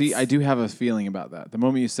 no. That's- See, I do have a feeling about that. The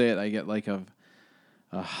moment you say it, I get like a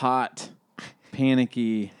hot,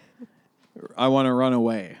 panicky, I want to run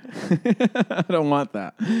away. I don't want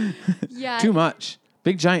that. Yeah. Too much.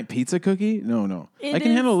 Big giant pizza cookie? No. It I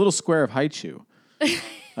can is- handle a little square of Haichu.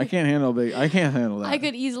 I can't handle that. I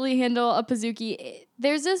could easily handle a Pizookie.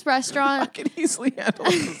 There's this I restaurant can easily handle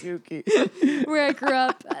a Suzuki. where I grew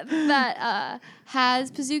up that has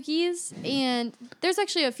Pizookies, and there's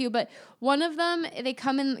actually a few, but one of them, they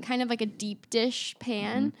come in kind of like a deep dish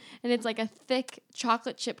pan, and it's like a thick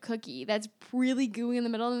chocolate chip cookie that's really gooey in the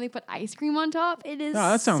middle, and then they put ice cream on top. It is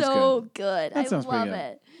that sounds so good. That sounds I pretty love good.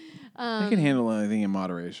 it. I can handle anything in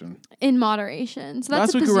moderation. In moderation. So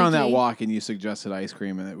that's Last week a we were on that Pizookie. walk and you suggested ice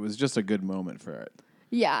cream and it was just a good moment for it.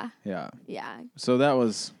 Yeah. Yeah. Yeah. So that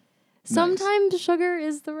was nice. Sometimes sugar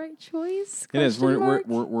is the right choice. It is. Question mark?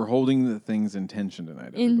 We're holding the things in tension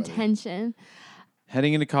tonight. Everybody. Intention.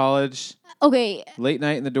 Heading into college, Okay. late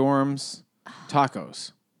night in the dorms,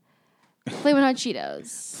 tacos, Flamin' Hot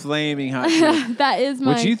Cheetos. flaming hot, Cheetos, That is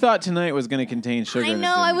my. which you thought tonight was going to contain sugar. I and it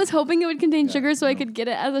know. I didn't. was hoping it would contain Yeah, sugar so I no. could get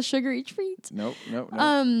it as a sugary treat. Nope.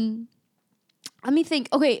 Let me think.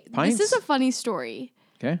 Okay, Pints? this is a funny story.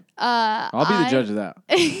 Okay. I'll be the judge of that.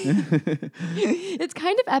 It's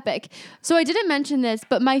kind of epic. So I didn't mention this,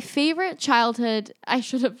 but my favorite childhood,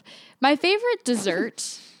 my favorite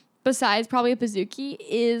dessert, besides probably a Pizookie,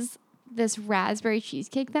 is this raspberry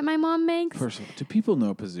cheesecake that my mom makes. First of all, do people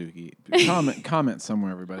know Pizookie? Comment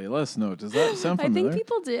somewhere, everybody. Let us know. Does that sound I familiar? think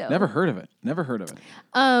people do. Never heard of it.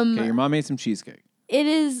 Okay, your mom made some cheesecake. It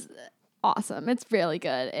is awesome. It's really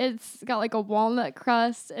good. It's got like a walnut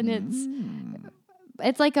crust and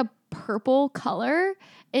it's like a purple color.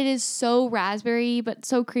 It is so raspberry but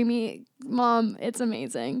so creamy. Mom, it's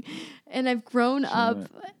amazing. And I've grown up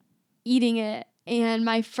eating it. And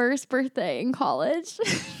my first birthday in college,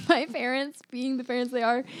 my parents, being the parents they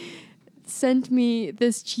are, sent me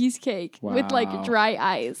this cheesecake with like Wow. dry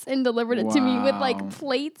ice and delivered it to me with Wow. like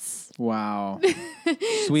plates. Wow.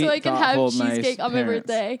 Sweet, So I could have thoughtful, cheesecake nice on my parents.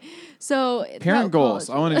 birthday. So Parent throughout goals.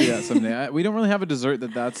 college- I want to do that someday. We don't really have a dessert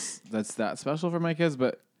that's that special for my kids,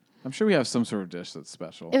 but I'm sure we have some sort of dish that's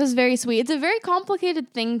special. It was very sweet. It's a very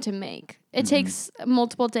complicated thing to make. It Mm-hmm. takes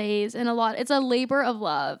multiple days and a lot. It's a labor of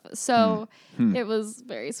love. So Hmm. it was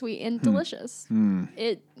very sweet and delicious.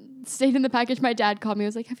 It stayed in the package. My dad called me. I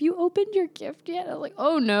was like, "Have you opened your gift yet?" I was like,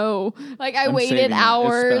 "Oh no!" Like I I'm waited saving it. It's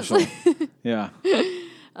hours. special. Yeah.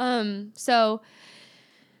 So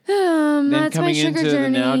Then that's my coming sugar into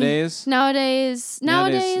journey. the nowadays,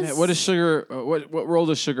 Nowadays, what does sugar? What role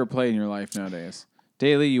does sugar play in your life nowadays?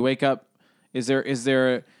 Daily, you wake up. Is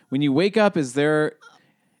there when you wake up? Is there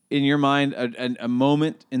in your mind a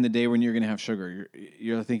moment in the day when you're going to have sugar?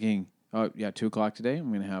 You're thinking, oh yeah, 2:00 today. I'm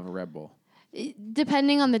going to have a Red Bull.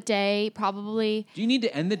 depending on the day, probably. Do you need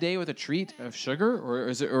to end the day with a treat of sugar, or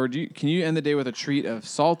is it, or can you end the day with a treat of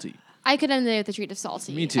salty? I could end the day with a treat of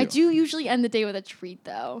salty. Me too. I do usually end the day with a treat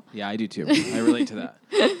though. Yeah, I do too. I relate to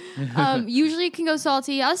that. Usually it can go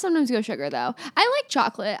salty. I'll sometimes go sugar though. I like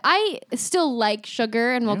chocolate. I still like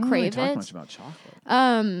sugar and will I don't really crave talk it. much about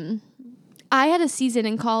chocolate. I had a season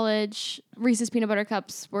in college. Reese's peanut butter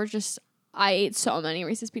cups were just. I ate so many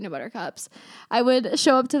Reese's peanut butter cups. I would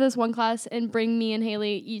show up to this one class and bring me and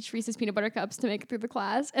Haley each Reese's peanut butter cups to make it through the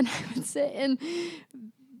class, and I would sit and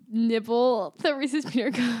nibble the Reese's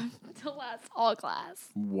peanut butter cup to last all class.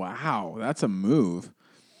 Wow, that's a move.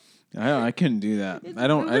 I couldn't do that. I it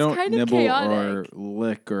don't was kind of nibble or chaotic.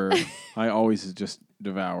 lick or I always just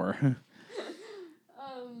devour.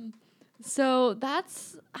 So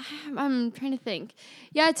that's, I'm trying to think.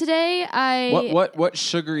 Yeah, today I What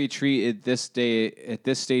sugary treat at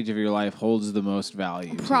this stage of your life holds the most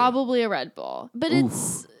value? to you? probably a Red Bull, but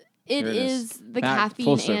Oof. it There it is. is the Back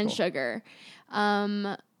full caffeine and circle. sugar.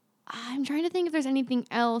 I'm trying to think if there's anything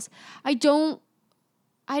else. I don't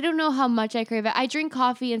know how much I crave it. I drink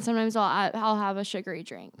coffee and sometimes I'll have a sugary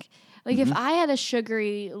drink. Like if I had a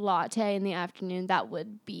sugary latte in the afternoon, that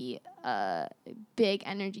would be a big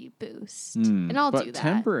energy boost. And I'll but do that.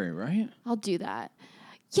 temporary, right? I'll do that.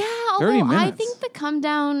 Yeah, 30 although I minutes. think the come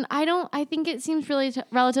down, I think it seems really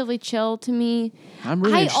relatively chill to me. I'm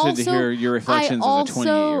really interested to hear your reflections as a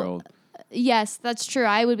 28-year-old. Yes, that's true.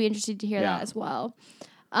 I would be interested to hear Yeah. that as well.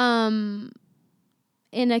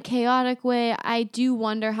 In a chaotic way, I do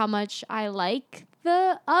wonder how much I like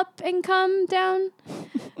the up and come down.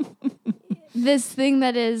 This thing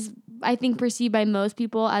that is, I think, perceived by most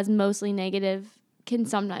people as mostly negative can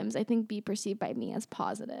sometimes, I think, be perceived by me as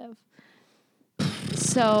positive.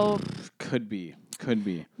 So Could be.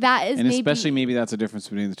 that is And maybe, especially maybe that's a difference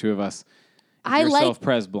between the two of us. If I you're like.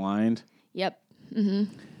 self-pres blind, Yep.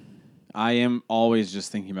 I am always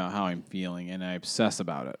just thinking about how I'm feeling, and I obsess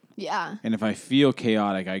about it. Yeah. And if I feel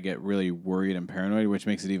chaotic, I get really worried and paranoid, which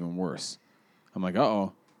makes it even worse. I'm like,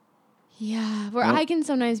 uh-oh. Yeah. Where Well- I can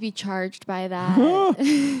sometimes be charged by that.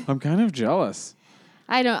 I'm kind of jealous.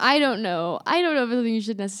 I don't know. I don't know if you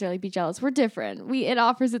should necessarily be jealous. We're different. It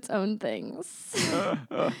offers its own things.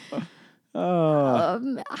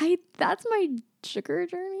 That's my sugar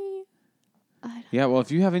journey. Yeah, well,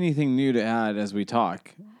 if you have anything new to add as we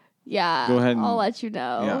talk, Yeah. Go ahead I'll and- let you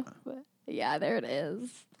know. Yeah, there it is.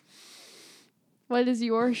 What is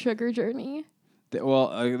your sugar journey?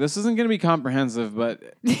 this isn't going to be comprehensive, but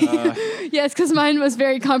Yes, because mine was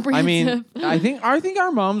very I comprehensive. mean, I think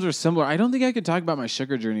our moms are similar. I don't think I could talk about my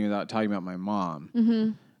sugar journey without talking about my mom.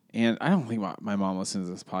 Mm-hmm. And I don't think my mom listens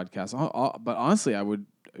to this podcast. But honestly, I would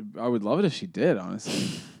love it if she did.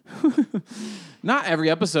 Honestly, not every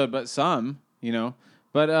episode, but some.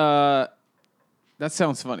 But that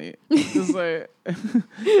sounds funny. Just like,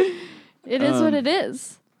 It is what it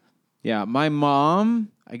is. yeah, my mom.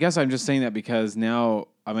 I guess I'm just saying that because now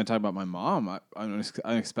I'm going to talk about my mom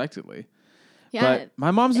unexpectedly. Yeah. But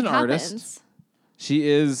my mom's it an artist. happens. She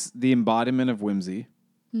is the embodiment of whimsy.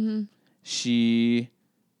 Mm-hmm. She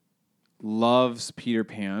loves Peter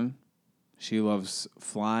Pan. She loves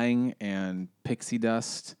flying and pixie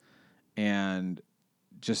dust and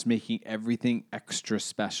just making everything extra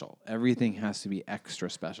special. Everything has to be extra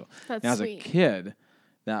special. That's now, sweet. as a kid,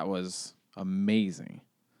 that was amazing.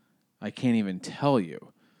 I can't even tell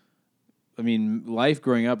you. I mean, life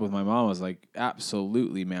growing up with my mom was like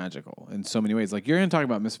absolutely magical in so many ways. Like you're going to talk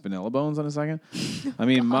about Miss Vanilla Bones in a second. I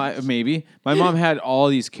mean, my mom had all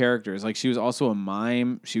these characters. Like she was also a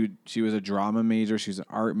mime. She was a drama major. She was an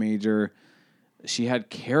art major. She had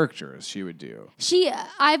characters she would do.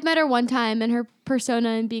 I've met her one time, and her persona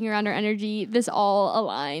and being around her energy, this all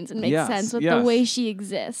aligns and makes Yes, sense with yes. the way she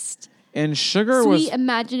exists. And Sugar Sweet, was,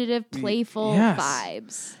 imaginative, playful Yes.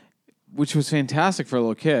 vibes. which was fantastic for a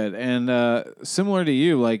little kid. And similar to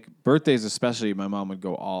you, like birthdays especially, my mom would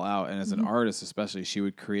go all out. And as an artist especially, she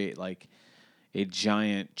would create like a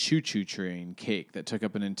giant choo-choo train cake that took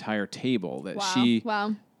up an entire table that she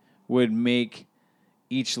Wow. would make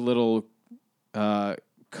each little, I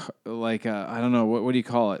don't know, what do you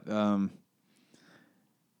call it? No,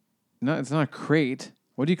 it's not a crate.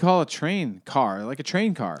 What do you call a train car? Like a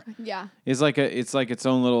train car. Yeah. It's like its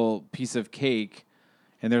own little piece of cake,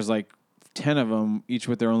 and there's like 10 of them, each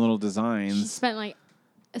with their own little She designs. spent like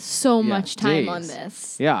so much time on days.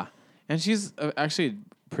 this. Yeah, and she's actually a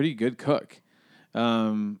pretty good cook.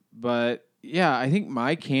 But yeah, I think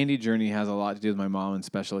my candy journey has a lot to do with my mom and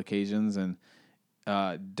special occasions and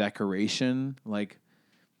decoration. Like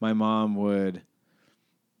my mom would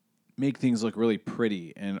make things look really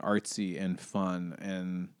pretty and artsy and fun,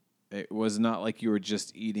 and it was not like you were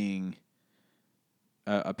just eating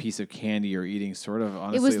a piece of candy or eating sort of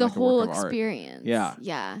honestly It was the like a whole work of art. experience. Yeah.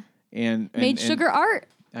 Yeah. And Made sugar art.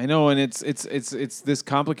 I know, and it's this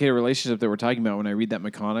complicated relationship that we're talking about. When I read that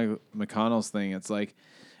McConnell's thing, it's like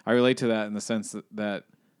I relate to that in the sense that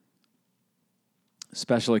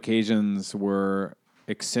special occasions were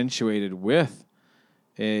accentuated with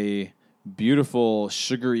a beautiful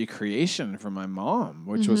sugary creation from my mom,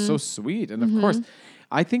 which was so sweet. And of course,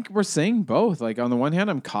 I think we're saying both. Like on the one hand,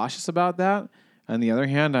 I'm cautious about that. On the other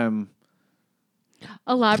hand, I'm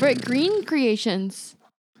Elaborate green creations.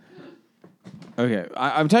 okay.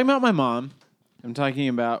 I'm talking about my mom. I'm talking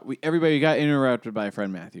about everybody got interrupted by a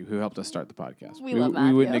friend, Matthew, who helped us start the podcast. We love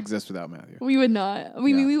We wouldn't Matthew. exist without Matthew. We would not. Yeah.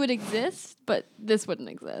 We would exist, but this wouldn't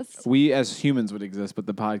exist. We as humans would exist, but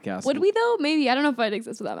the podcast Would we though? Maybe. I don't know if I'd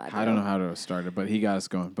exist without Matthew. I don't know how to start it, but he got us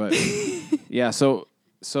going. But yeah, so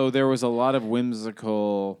there was a lot of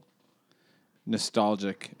whimsical,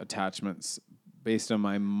 nostalgic attachments based on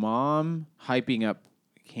my mom hyping up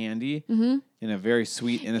candy in a very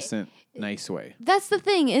sweet, innocent, nice way. That's the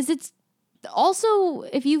thing. Is it's also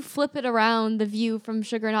if you flip it around, the view from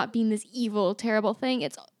sugar not being this evil, terrible thing,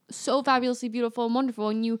 it's so fabulously beautiful and wonderful,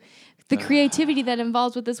 and the creativity that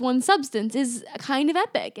involves with this one substance is kind of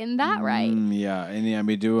epic in that right. Yeah, and yeah,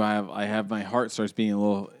 I have my heart starts being a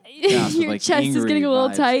little fast with Your like chest is angry getting a little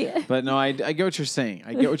vibes. tight. But no, I get what you're saying.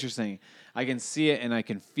 I get what you're saying. I can see it and I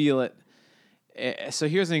can feel it. So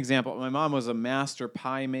here's an example. My mom was a master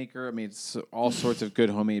pie maker. I made all sorts of good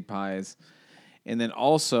homemade pies. And then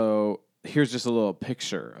also, here's just a little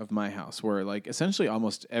picture of my house where like essentially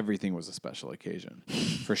almost everything was a special occasion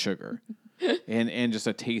for sugar and just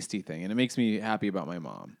a tasty thing. And it makes me happy about my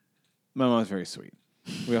mom. My mom's very sweet.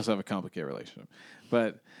 We also have a complicated relationship.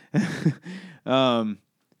 But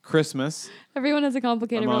Christmas. Everyone has a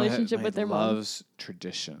complicated My mom relationship with their mom. loves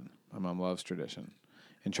tradition. My mom loves tradition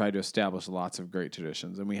and tried to establish lots of great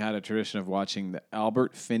traditions. And we had a tradition of watching the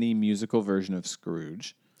Albert Finney musical version of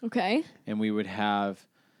Scrooge. Okay. And we would have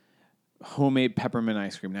homemade peppermint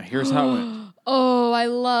ice cream. Now, here's how it went. Oh, I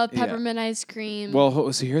love Yeah. peppermint ice cream.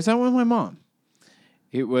 Well, so here's how it went with my mom.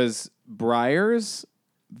 It was Breyer's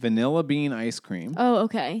vanilla bean ice cream Oh,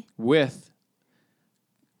 okay. with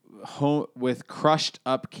crushed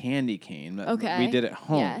up candy cane. that Okay. We did at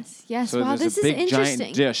home. Yes. Yes. So Wow, there's this a is big interesting.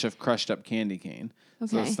 giant dish of crushed up candy cane.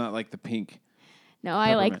 So Okay. it's not like the pink. No,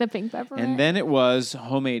 I like peppermint. the pink peppermint. And then it was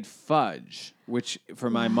homemade fudge, which for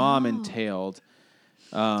my mom entailed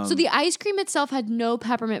so the ice cream itself had no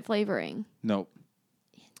peppermint flavoring. nope,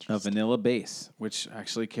 a vanilla base, which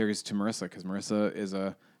actually carries to Marissa because Marissa is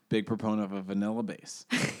a big proponent of a vanilla base.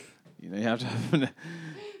 You have to have.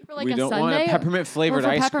 For like We a don't want a sundae peppermint flavored or for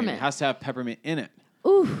ice cream. It It has to have peppermint in it.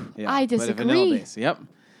 Ooh, Yeah, I but a vanilla disagree. base. Yep.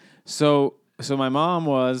 So my mom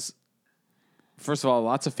was, first of all,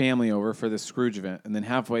 lots of family over for the Scrooge event, and then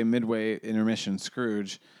midway intermission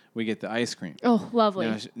Scrooge, we get the ice cream. Oh,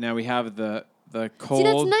 lovely. Now we have the cold. See,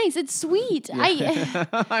 that's nice. It's sweet. I'm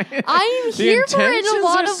The here for it in intentions a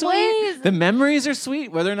lot are of sweet. ways. The memories are sweet.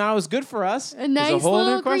 Whether or not it was good for us A is nice a whole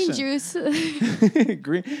little other green question. juice.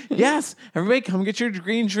 Green. Yes, everybody come get your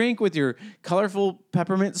green drink with your colorful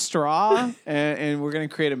peppermint straw, and we're going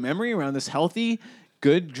to create a memory around this healthy,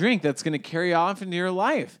 good drink that's going to carry off into your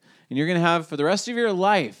life. And you're going to have, for the rest of your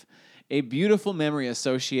life, a beautiful memory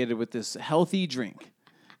associated with this healthy drink.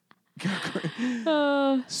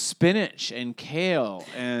 Spinach and kale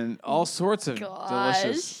and all sorts of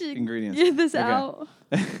delicious Gosh. ingredients. Get this Okay. out.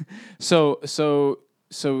 So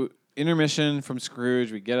intermission from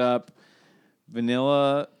Scrooge. We get up,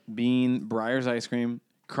 vanilla bean Breyer's ice cream,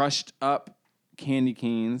 crushed up candy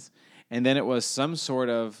canes, and then it was some sort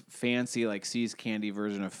of fancy like See's Candy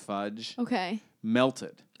version of fudge Okay.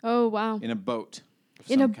 melted Oh, wow. in a boat. of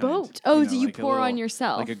In a some kind. boat? Oh, do you like a pour on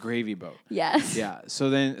yourself? like a gravy boat. Yes. Yeah. So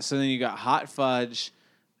then you got hot fudge,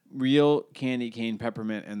 real candy cane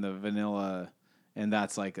peppermint, and the vanilla, and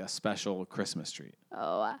that's like a special Christmas treat.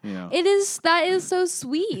 Oh, You know. that is so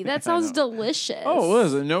sweet. That sounds delicious. Oh, it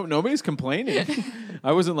was. Nobody's complaining.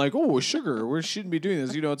 I wasn't like, oh, sugar. We shouldn't be doing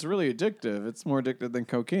this. It's really addictive. It's more addictive than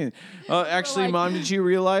cocaine. Actually, like- Mom, did you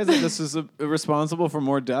realize that this is responsible for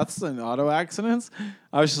more deaths than auto accidents?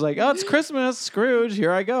 I was just like, oh, it's Christmas, Scrooge.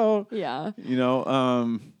 Here I go. Yeah.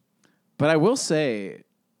 But I will say,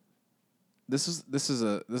 this is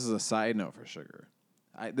a side note for sugar.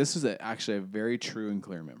 This is actually a very true and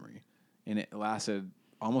clear memory, and it lasted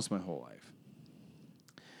almost my whole life.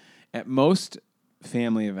 At most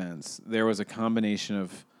family events, there was a combination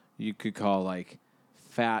of, you could call like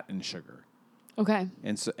fat and sugar, Okay.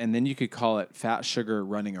 and then you could call it fat, sugar,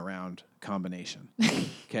 running around combination.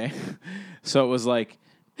 Okay, so it was like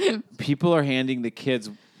people are handing the kids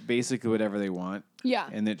basically whatever they want. Yeah.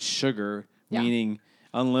 And it's sugar, Yeah. meaning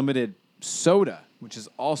unlimited soda, which is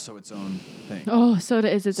also its own thing. Oh, soda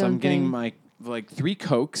is its So own I'm getting thing. my 3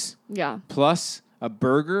 Cokes Yeah. plus a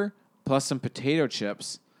burger plus some potato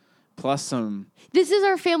chips plus some This is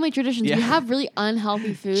our family traditions. Yeah. We have really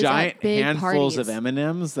unhealthy foods giant at big handfuls parties. of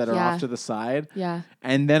M&Ms that are Yeah. off to the side. Yeah.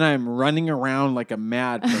 And then I'm running around like a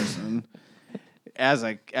mad person. as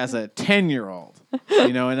a 10-year-old,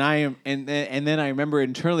 you know, and I am, and then I remember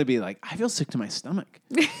internally being like, I feel sick to my stomach,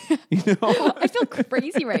 you know. I feel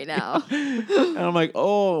crazy right now. And I'm like,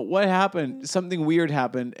 oh, what happened? Something weird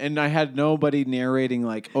happened, and I had nobody narrating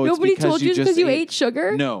like, oh, Nobody it's because told you just because you ate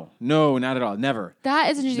sugar? No, not at all, never.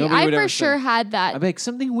 That is interesting. Nobody I would for ever sure say- had that. I'm like,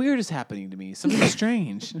 something weird is happening to me. Something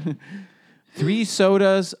strange. 3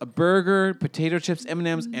 sodas, a burger, potato chips,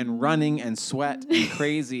 M&Ms, and running and sweat and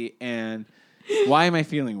crazy. And why am I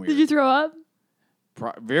feeling weird? Did you throw up?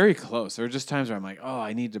 Very close. There are just times where I'm like, oh,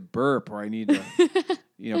 I need to burp, or I need to,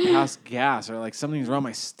 pass gas, or like something's wrong with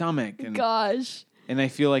my stomach, and Gosh. I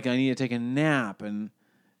feel like I need to take a nap, and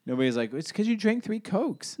nobody's like, it's because you drank 3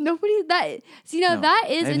 Cokes. Nobody that see now No, that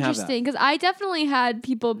I is didn't have interesting because I definitely had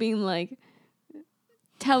people being like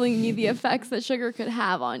telling me the effects that sugar could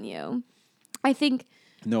have on you. I think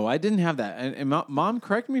No, I didn't have that. And mom,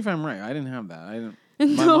 correct me if I'm right. I didn't have that. I didn't. My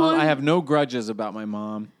No mom, one- I have no grudges about my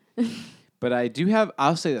mom, but I do have.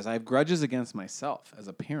 I'll say this: I have grudges against myself as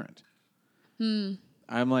a parent. I'm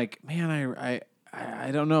like, man,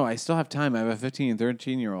 I don't know. I still have time. I have a 15 and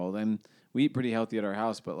 13-year-old, and we eat pretty healthy at our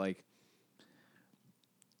house. But like,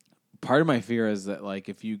 part of my fear is that like,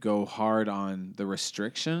 if you go hard on the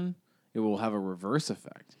restriction, it will have a reverse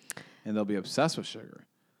effect, and they'll be obsessed with sugar.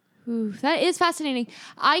 Ooh, that is fascinating.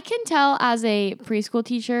 I can tell as a preschool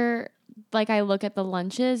teacher, like I look at the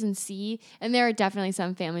lunches and see, and there are definitely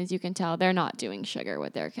some families you can tell they're not doing sugar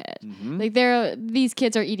with their kid. Like these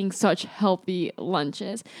kids are eating such healthy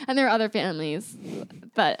lunches, and there are other families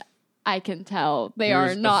that I can tell they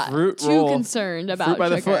Here's are a not fruit too roll. concerned about by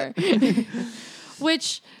the sugar.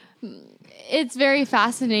 Which it's very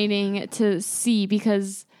fascinating to see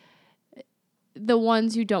because the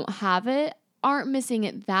ones who don't have it aren't missing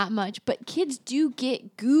it that much, but kids do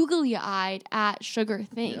get googly-eyed at sugar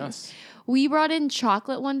things. Yes. We brought in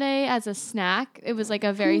chocolate one day as a snack. It was like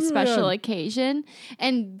a very special occasion,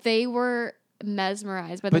 and they were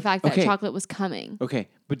mesmerized by the But, fact that okay. chocolate was coming. Okay,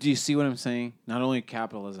 but do you see what I'm saying? Not only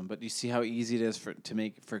capitalism, but do you see how easy it is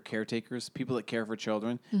for caretakers, people that care for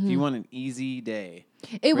children? If you want an easy day,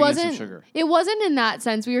 It bring in some wasn't. sugar. It wasn't in that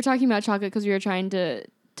sense. We were talking about chocolate because we were trying to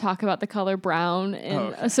talk about the color brown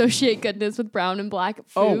and associate goodness with brown and black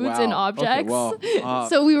foods and objects. Okay, well,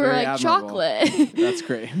 so we were very like admirable. chocolate. That's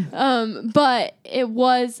great. But it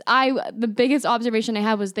was the biggest observation I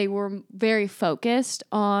had was they were very focused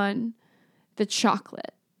on the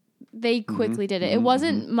chocolate. They quickly did it. It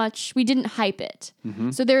wasn't much. We didn't hype it.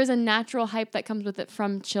 So there is a natural hype that comes with it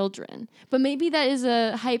from children. But maybe that is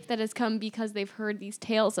a hype that has come because they've heard these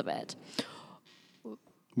tales of it.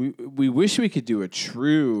 We wish we could do a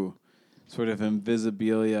true sort of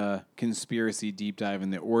Invisibilia conspiracy deep dive in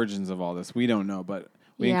the origins of all this. We don't know, but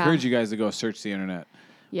we Yeah. encourage you guys to go search the internet.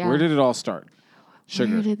 Yeah. Where did it all start?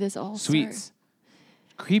 Sugar. Where did this all Sweets.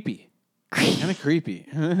 Creepy. Kind of creepy.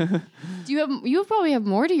 start? You probably have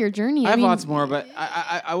more to your journey. I have mean, lots more, but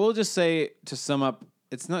I will just say, to sum up,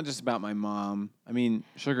 it's not just about my mom. I mean,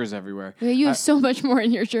 sugar's everywhere. Yeah, you have so much more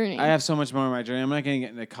in your journey. I have so much more in my journey. I'm not going to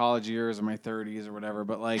get into college years or my 30s or whatever,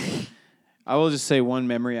 but like, I will just say one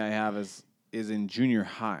memory I have is in junior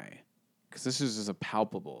high, because this is just a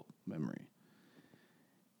palpable memory.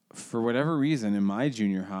 For whatever reason, in my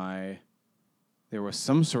junior high, there was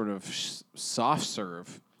some sort of soft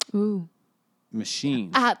serve Ooh.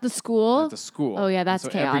 machine At the school? at the school. Oh, yeah, that's so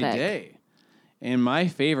chaotic. Every day. And my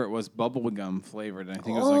favorite was bubblegum flavored. And I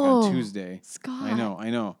think it was like Oh, on Tuesday. Scott. I know.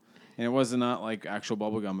 And it was not like actual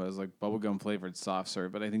bubblegum, but it was like bubblegum flavored soft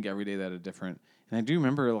serve. But I think every day they had a different. And I do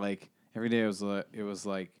remember like every day it was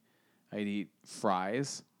like I'd eat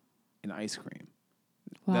fries and ice cream.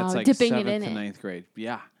 Wow, That's like dipping 7th it in to it. 9th grade.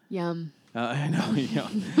 Yeah. Yum. I know.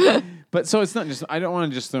 Yeah. But so it's not just. I don't want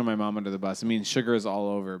to just throw my mom under the bus. I mean, sugar is all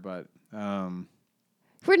over, but.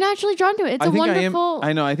 We're naturally drawn to it. It's I a think wonderful.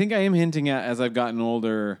 I know. I think I am hinting at as I've gotten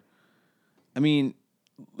older. I mean,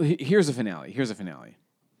 here's a finale.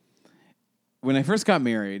 When I first got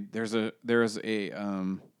married, there's a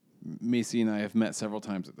Macy and I have met several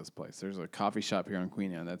times at this place. There's a coffee shop here on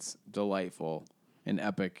Queen Anne that's delightful and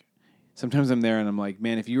epic. Sometimes I'm there and I'm like,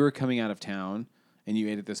 man, if you were coming out of town and you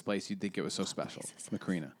ate at this place, you'd think it was so special.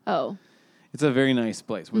 Macrina. Oh. It's a very nice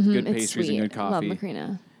place with good It's pastries sweet. and good coffee. Love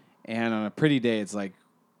Macrina. And on a pretty day, it's like,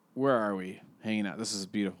 where are we hanging out? This is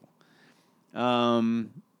beautiful.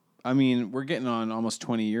 I mean, we're getting on almost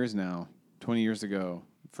 20 years now. 20 years ago,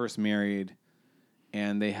 first married,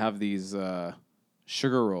 and they have these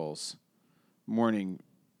sugar rolls, morning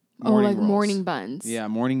rolls. Morning buns. Yeah,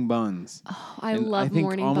 morning buns. Oh, I And love I think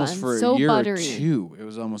morning almost buns. for a So year buttery. or two, it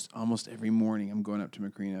was almost every morning I'm going up to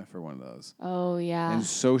Macrina for one of those. Oh yeah. And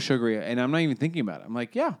so sugary. And I'm not even thinking about it. I'm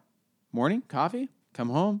like, yeah, morning, coffee, come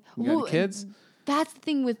home, you got Well, the kids. That's the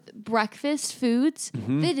thing with breakfast foods.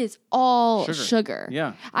 It is all sugar.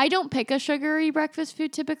 Yeah. I don't pick a sugary breakfast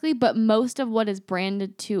food typically, but most of what is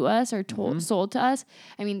branded to us or sold to us,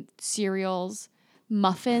 I mean, cereals,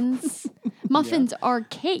 muffins. Muffins are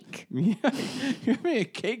cake. Yeah, you're having a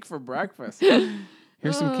cake for breakfast.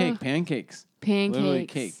 Here's some cake, pancakes. Literally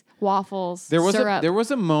Pancakes, cake. waffles, There syrup.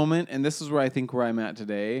 was a moment, and this is where I think where I'm at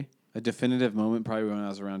today, a definitive moment, probably when I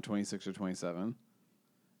was around 26 or 27,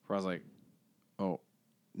 where I was like, oh,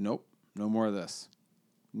 nope, no more of this.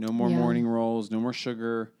 No more morning rolls, no more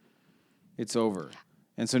sugar. It's over.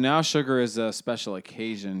 And so now sugar is a special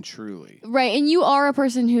occasion, truly. Right, and you are a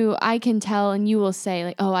person who I can tell, and you will say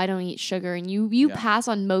like, "Oh, I don't eat sugar," and you pass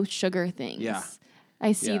on most sugar things. Yeah.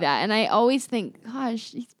 I see that, and I always think,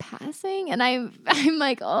 "Gosh, he's passing," and I'm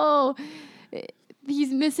like, "Oh,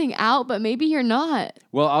 he's missing out," but maybe you're not.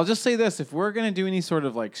 Well, I'll just say this: if we're gonna do any sort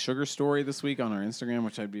of like sugar story this week on our Instagram,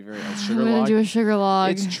 which I'd be very sugar I'm gonna log, do a sugar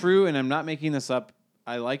log. it's true, and I'm not making this up.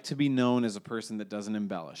 I like to be known as a person that doesn't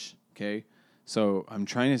embellish. Okay, so I'm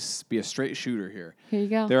trying to be a straight shooter here. Here you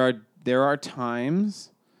go. There are times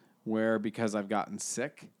where, because I've gotten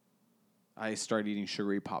sick, I start eating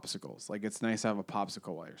sugary popsicles. Like, it's nice to have a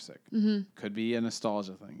popsicle while you're sick. Mm-hmm. Could be a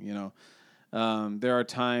nostalgia thing, you know. There are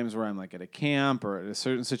times where I'm like at a camp or at a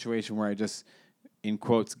certain situation where I just, in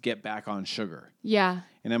quotes, get back on sugar. Yeah.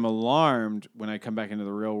 And I'm alarmed when I come back into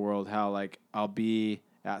the real world how, like, I'll be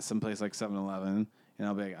at some place like 7-Eleven and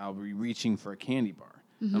I'll be reaching for a candy bar.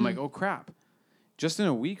 Mm-hmm. I'm like, oh crap! Just in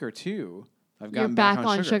a week or two, I've gotten back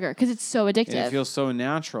on sugar because it's so addictive. and it feels so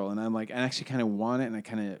natural, and I'm like, I actually kind of want it, and I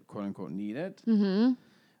kind of quote unquote need it. Mm-hmm.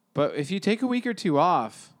 But if you take a week or two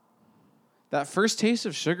off, that first taste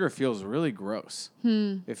of sugar feels really gross.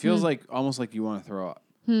 It feels like almost like you want to throw up.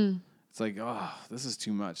 It's like, oh, this is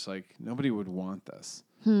too much. Like, nobody would want this.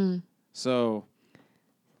 So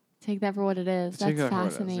take that for what it is. Take That's that for what it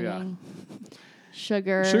is, fascinating. yeah.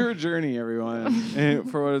 Sugar journey, everyone,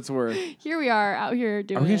 and for what it's worth. Here we are out here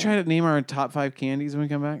doing Are we going it. to try to name our top 5 candies when we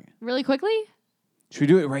come back? Really quickly? Should we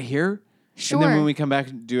do it right here? Sure. And then when we come back,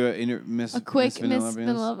 do a quick Miss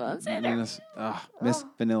Vanilla Bones interview. Miss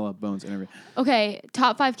Vanilla Bones interview. Okay,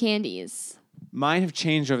 top 5 candies. Mine have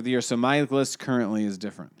changed over the years, so my list currently is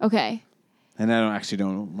different. Okay. And I don't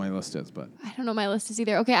know what my list is, but I don't know my list is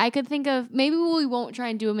either. Okay, I could think of, maybe we won't try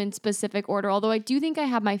and do them in specific order, although I do think I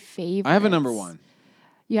have my favorites. I have a number 1.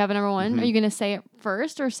 You have a number 1? Mm-hmm. Are you going to say it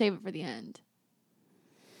first or save it for the end?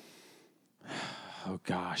 Oh,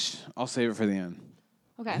 gosh. I'll save it for the end.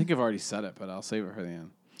 Okay. I think I've already said it, but I'll save it for the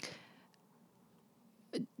end.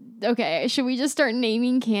 Okay, should we just start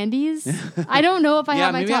naming candies? I don't know if I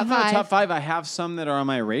have my maybe top I have 5. top 5. I have some that are on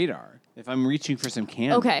my radar if I'm reaching for some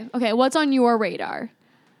candy. Okay, what's on your radar?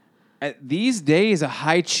 These days, a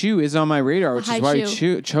high chew is on my radar, which is why I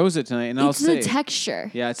chose it tonight. And I'll say, it's the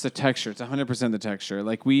texture. Yeah, it's the texture. It's 100% the texture.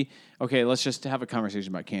 Like let's just have a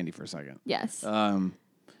conversation about candy for a second. Yes.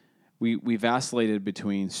 We vacillated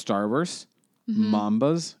between Starburst,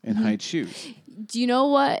 Mambas, and High Chews. Do you know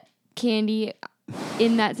what candy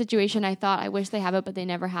in that situation I thought I wish they have it, but they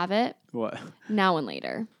never have it? What? Now and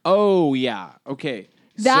Later. Oh yeah. Okay.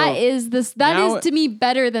 That So is to me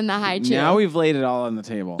better than the High Chew. now we've laid it all on the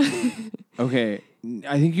table. Okay.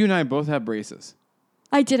 I think you and I both have braces.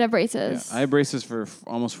 I did have Yeah, braces. I had braces for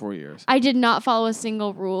almost 4 years. I did not follow a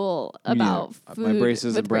single rule about food. My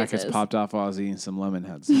braces with and brackets braces. popped off while I was eating some lemon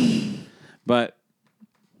heads. But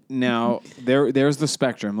now there's the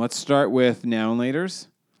spectrum. Let's start with now and laters.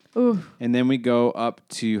 Ooh. And then we go up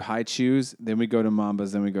to High Chews. Then we go to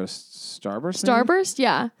Mambas. Then we go to Starburst. maybe? Starburst,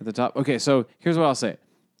 yeah. At the top. Okay, so here's what I'll say.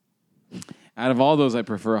 Out of all those, I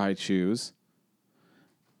prefer High Chews.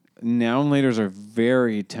 Now and laters are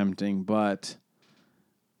very tempting, but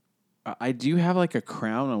I do have like a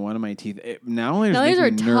crown on one of my teeth. Now and laters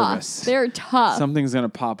make me nervous. Tough. They're tough. Something's gonna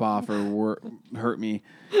pop off or hurt me.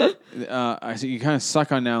 So you kind of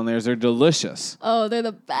suck on now and laters. They're delicious. Oh, they're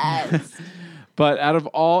the best. But out of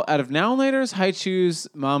now and laters, High Chews,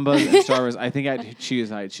 Mambas, and Starburst, I think I'd choose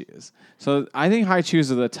High Chews. So I think High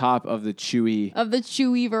Chews are the top of the chewy. Of the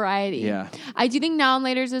chewy variety. Yeah. I do think Now and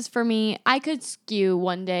Laters is for me. I could skew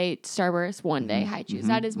one day Starburst, one day High Chews.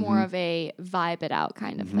 That is more of a vibe it out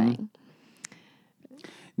kind of thing.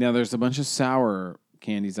 Now there's a bunch of sour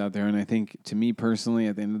candies out there, and I think to me personally,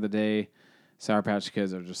 at the end of the day, Sour Patch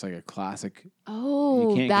Kids are just like a classic.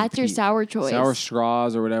 Oh, can't that's your compete. sour choice. Sour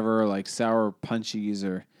straws or whatever, like sour punchies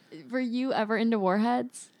or. Were you ever into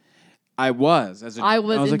Warheads? I was I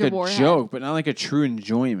was like into a Warhead. joke, but not like a true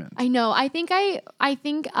enjoyment. I know. I think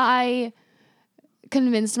I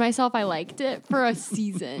convinced myself I liked it for a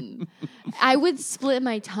season. I would split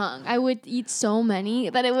my tongue. I would eat so many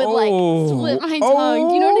that it would like split my tongue.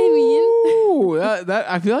 Do you know what I mean? Oh, that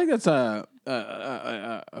I feel like that's a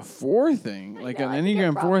 4 thing, like an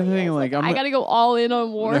Enneagram 4 thing. Like I gotta go all in on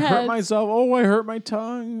I warheads. hurt myself. Oh, I hurt my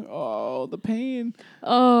tongue. Oh, the pain.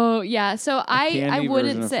 Oh yeah, so I candy version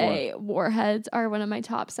wouldn't of say warheads are one of my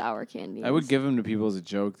top sour candies. I would give them to people as a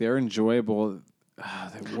joke. They're enjoyable.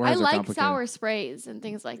 I like sour sprays and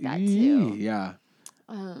things like that too. Yeah,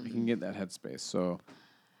 you can get that headspace. So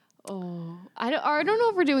I don't know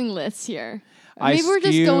if we're doing lists here. Maybe we're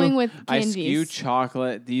just going with candies. I skew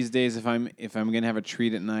chocolate these days. If I'm gonna have a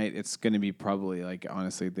treat at night, it's gonna be probably like,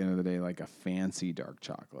 honestly, at the end of the day, like a fancy dark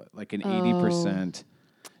chocolate, like an 80%.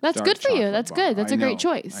 That's good for you. That's good. That's a great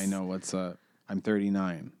choice. I know. I'm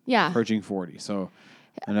 39. Yeah. Approaching 40. So,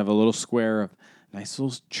 and I have a little square of nice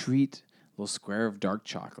little treat, little square of dark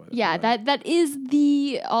chocolate. Yeah, that is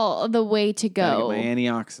the way to go. Gotta get my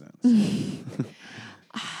antioxidants.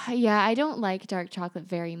 Yeah, I don't like dark chocolate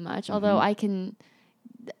very much, although I can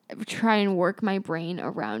try and work my brain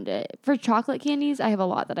around it. For chocolate candies, I have a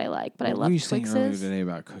lot that I like, but I love What were you saying earlier Twixes. today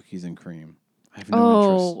about cookies and cream? I have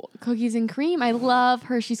no interest. Cookies and cream. I love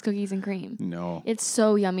Hershey's cookies and cream. No. It's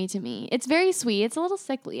so yummy to me. It's very sweet. It's a little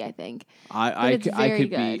sickly, I think. I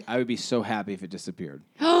would be so happy if it disappeared.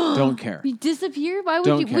 Don't care. You disappear? Why would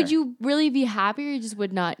Don't you? care. Would you really be happy, or you just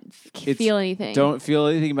would not feel anything? Don't feel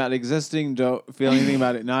anything about existing. Don't feel anything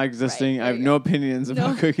about it not existing. Right, I have no opinions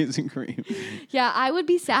about cookies and cream. Yeah, I would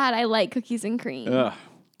be sad. I like cookies and cream. Ugh.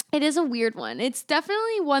 It is a weird one. It's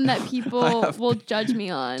definitely one that people will judge me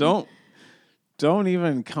on. Don't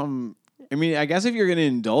even come. I mean, I guess if you're going to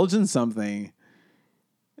indulge in something,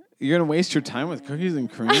 you're going to waste your time with cookies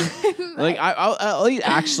and cream. Like I'll eat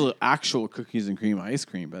actual cookies and cream ice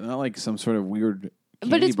cream, but not like some sort of weird.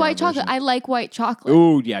 But it's white chocolate. I like white chocolate.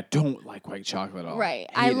 Oh yeah, don't like white chocolate at all. Right.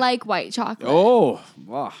 I like white chocolate. Oh,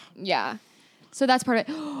 wow. Yeah. So that's part of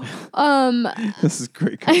it. This is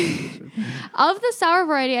great conversation. Of the sour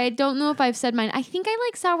variety, I don't know if I've said mine. I think I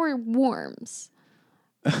like sour worms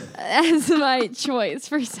as my choice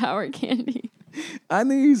for sour candy. I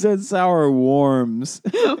think you said sour worms.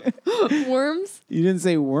 Worms? You didn't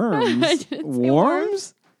say worms. I didn't say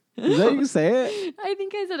worms? Is that how you say it? I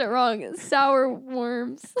think I said it wrong. Sour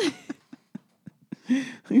worms.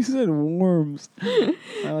 You said worms. I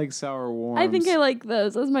like sour worms. I think I like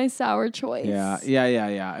those as my sour choice. Yeah.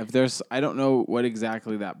 If there's, I don't know what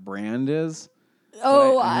exactly that brand is.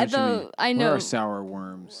 I know. What are sour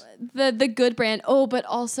worms? The good brand. Oh, but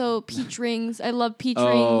also peach rings. I love peach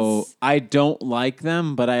Oh, rings. I don't like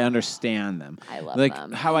them, but I understand them. I love like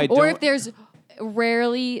them. How I don't. Or if there's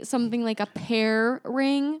rarely something like a pear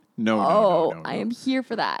ring. No. I am here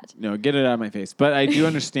for that. No, get it out of my face. But I do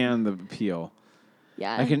understand the appeal.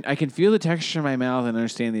 Yeah. I can feel the texture in my mouth and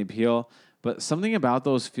understand the appeal, but something about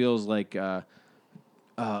those feels like the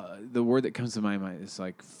word that comes to my mind is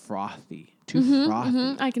like frothy. Too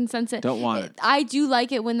frothy. I can sense it. Don't want it. I do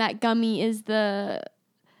like it when that gummy is the...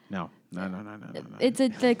 No. It's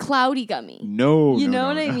the cloudy gummy. No. You know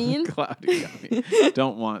what I mean? Cloudy gummy.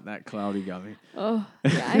 Don't want that cloudy gummy. Oh,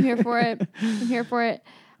 yeah, I'm here for it.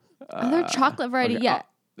 Other chocolate variety, okay, yeah.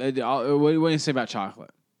 What do you say about chocolate?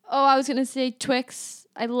 Oh, I was going to say Twix.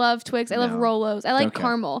 I love Twix. I love Rolos. I like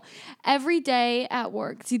caramel. Every day at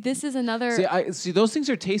work. See, this is another... See, those things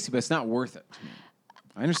are tasty, but it's not worth it.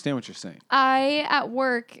 I understand what you're saying. At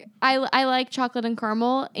work, I like chocolate and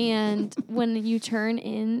caramel, and when you turn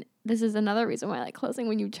in... This is another reason why I like closing.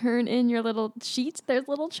 When you turn in your little sheets, there's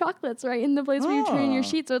little chocolates right in the place where you turn in your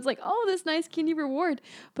sheet. So it's like, oh, this nice candy reward.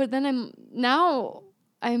 But then I'm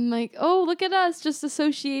like, oh, look at us just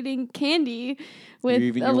associating candy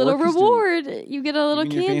with a little reward. You get a little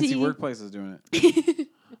candy. Your fancy workplace is doing it.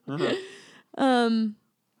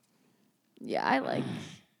 Yeah, I like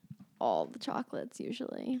all the chocolates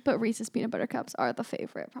usually, but Reese's peanut butter cups are the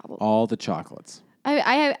favorite probably. All the chocolates.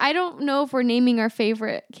 I don't know if we're naming our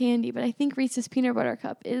favorite candy, but I think Reese's peanut butter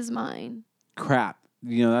cup is mine. Crap.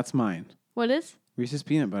 That's mine. What is? Reese's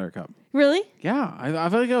peanut butter cup. Really? Yeah, I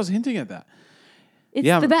feel like I was hinting at that.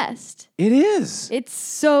 It's the best. It is. It's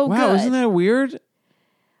so good. Wow, isn't that weird?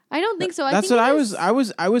 I don't think so. That's what I was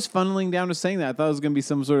funneling down to saying that. I thought it was going to be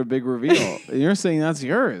some sort of big reveal. You're saying that's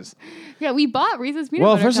yours. Yeah, we bought Reese's peanut butter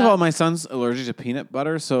Well, cup. first of all, my son's allergic to peanut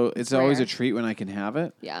butter, so it's always rare. a treat when I can have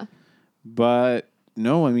it. Yeah. But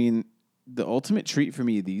no, I mean, the ultimate treat for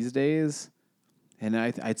me these days, and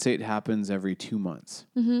I'd say it happens every 2 months,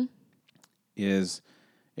 is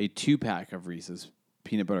a 2-pack of Reese's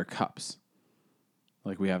peanut butter cups,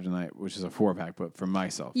 like we have tonight, which is a 4-pack, but for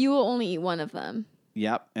myself. You will only eat one of them.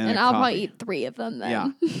 Yep. And a I'll coffee. probably eat 3 of them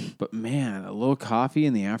then. Yeah. But man, a little coffee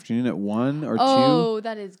in the afternoon at 1 or 2. Oh,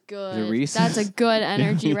 that is good. The Reese's? That's a good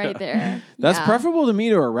energy right there. That's Yeah. preferable to me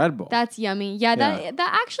to a Red Bull. That's yummy. Yeah, that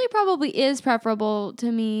actually probably is preferable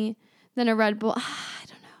to me than a Red Bull. I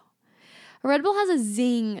don't know. A Red Bull has a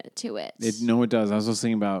zing to it. It does. I was just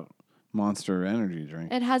thinking about Monster energy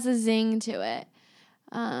drink. It has a zing to it.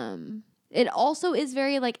 It also is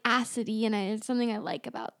very like acidy, and it's something I like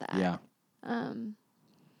about that. Yeah.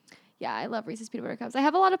 Yeah, I love Reese's Peanut Butter Cups. I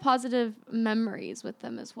have a lot of positive memories with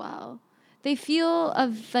them as well. They feel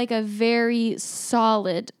like a very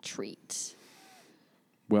solid treat.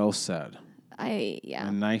 Well said. A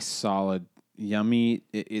nice, solid, yummy.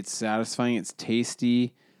 It's satisfying. It's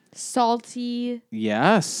tasty. Salty.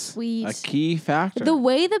 Yes. Sweet. A key factor. The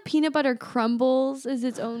way the peanut butter crumbles is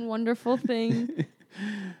its own wonderful thing.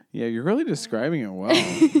 Yeah, you're really describing it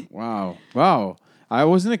well. Wow. I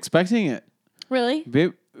wasn't expecting it. Really?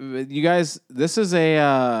 You guys, this is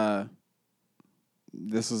a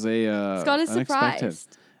Scott is unexpected.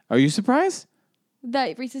 surprised. Are you surprised?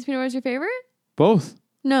 That Reese's Peanut Butter is your favorite? Both.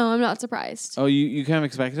 No, I'm not surprised. Oh, you kind of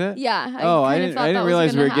expected it? Yeah. I didn't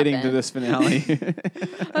realize we were getting to this finale.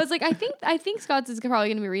 I was like, I think Scott's is probably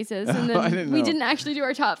going to be Reese's, and I then didn't we know. didn't actually do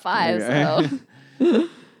our top 5. Okay. So,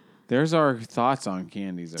 There's our thoughts on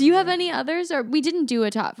candies. do you have any others? Or we didn't do a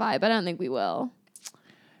top 5. I don't think we will.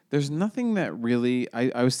 There's nothing that really.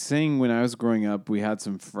 I was saying when I was growing up, we had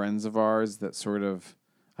some friends of ours that sort of.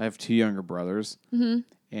 I have 2 younger brothers,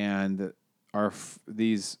 and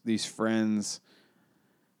these friends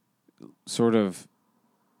sort of.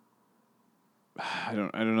 I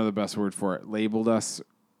don't know the best word for it. Labeled us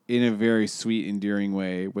in a very sweet, endearing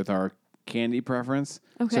way with our candy preference.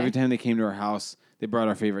 Okay. So every time they came to our house, they brought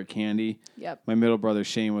our favorite candy. Yep. My middle brother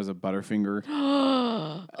Shane was a Butterfinger.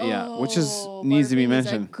 Yeah, which needs to be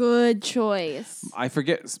mentioned. A good choice. I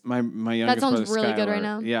forget my youngest That sounds brother, really good right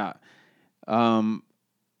Skylar. now. Yeah.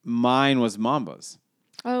 Mine was Mamba's.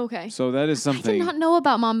 Oh, okay. So that is I something did not know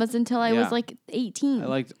about Mambas until I Yeah. was like 18. I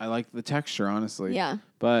liked the texture, honestly. Yeah.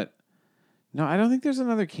 But no, I don't think there's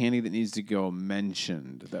another candy that needs to go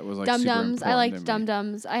mentioned that was like Dum super Dums. I important liked to me. Dum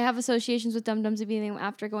Dums. I have associations with Dum Dums being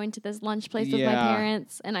after going to this lunch place with my Yeah.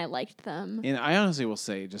 parents, and I liked them. And I honestly will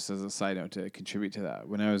say, just as a side note to contribute to that,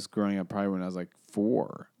 when I was growing up, probably when I was like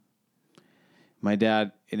 4, my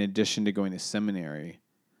dad, in addition to going to seminary,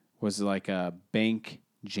 was like a bank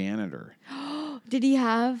janitor. Did he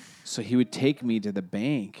have? So he would take me to the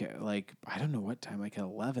bank at like, I don't know what time, like at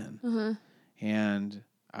 11. And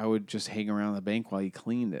I would just hang around the bank while he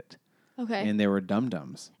cleaned it. Okay. And there were Dum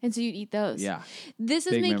Dums. And so you'd eat those. Yeah. This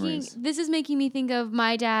is Big making memories. this is making me think of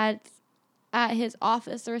my dad at his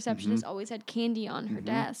office. The Mm-hmm. receptionist always had candy on her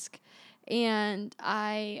desk. And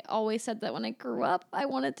I always said that when I grew up, I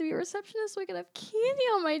wanted to be a receptionist so I could have candy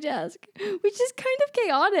on my desk, which is kind of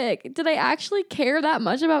chaotic. Did I actually care that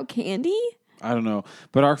much about candy? I don't know.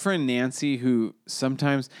 But our friend Nancy, who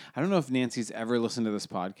sometimes, I don't know if Nancy's ever listened to this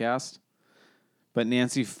podcast, but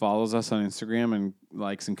Nancy follows us on Instagram and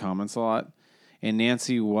likes and comments a lot. And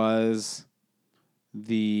Nancy was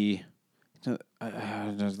that's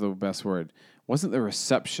the best word. Wasn't the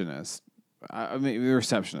receptionist. I mean, the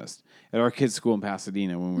receptionist at our kids' school in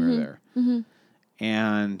Pasadena when we were there.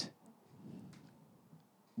 And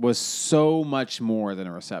was so much more than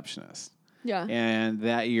a receptionist. Yeah. And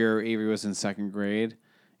that year, Avery was in 2nd grade,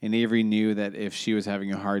 and Avery knew that if she was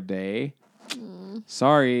having a hard day,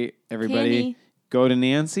 sorry, everybody, Candy. go to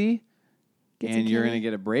Nancy, Get some and you're candy. going to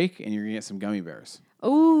get a break, and you're going to get some gummy bears.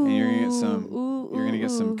 Ooh. And you're going to get some, Ooh, you're going to ooh, get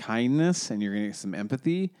some ooh. kindness, and you're going to get some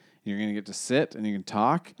empathy, and you're going to get to sit, and you can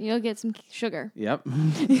talk. You'll get some sugar. Yep.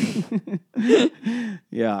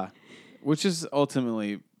 Yeah. Which is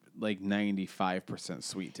ultimately like 95%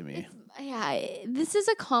 sweet to me. Yeah, this is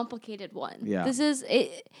a complicated one. Yeah. This is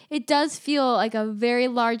it. It does feel like a very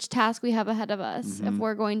large task we have ahead of us if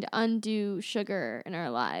we're going to undo sugar in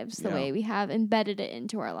our lives the Yeah. way we have embedded it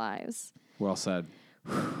into our lives. Well said.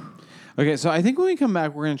 Okay, so I think when we come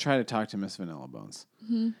back, we're going to try to talk to Miss Vanilla Bones.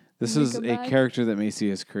 This When we is come a back. character that Macy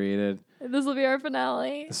has created. This will be our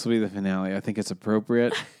finale. This will be the finale. I think it's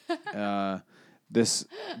appropriate. This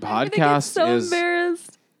I'm gonna get podcast so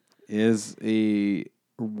embarrassed. is a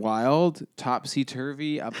wild,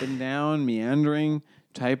 topsy-turvy, up and down, meandering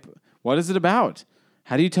type. What is it about?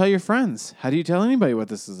 How do you tell your friends? How do you tell anybody what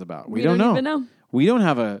this is about? We don't even know. We don't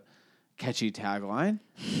have a catchy tagline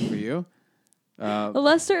for you. A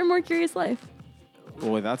less certain, more curious life.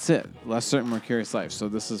 Well, that's it. Less certain, more curious life. So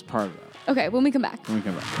this is part of that. Okay, when we come back. When we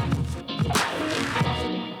come back.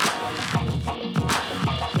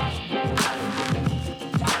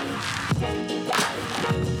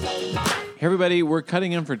 Hey, everybody, we're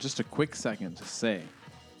cutting in for just a quick second to say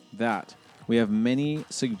that we have many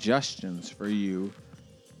suggestions for you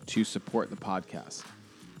to support the podcast.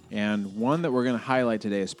 And one that we're going to highlight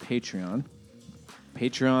today is Patreon.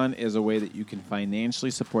 Patreon is a way that you can financially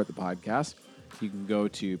support the podcast. You can go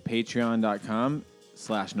to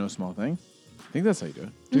patreon.com/NoSmallThing. I think that's how you do it.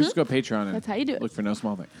 Just go to Patreon and That's how you do it. look for No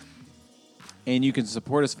Small Thing. And you can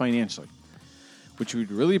support us financially, which we'd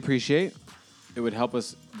really appreciate. It would help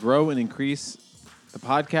us grow and increase the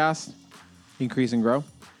podcast, increase and grow.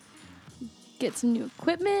 Get some new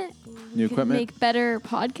equipment. New equipment. Make better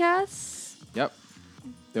podcasts. Yep.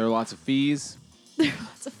 There are lots of fees. There are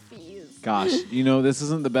lots of fees. Gosh, this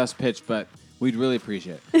isn't the best pitch, but we'd really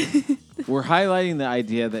appreciate it. We're highlighting the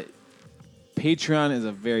idea that Patreon is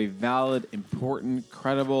a very valid, important,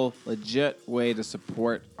 credible, legit way to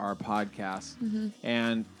support our podcast. Mm-hmm.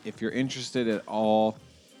 And if you're interested at all,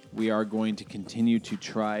 we are going to continue to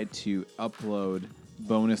try to upload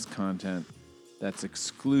bonus content that's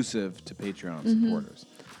exclusive to Patreon supporters.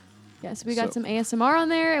 Yes, we got some ASMR on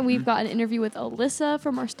there, and we've got an interview with Alyssa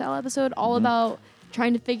from our style episode all about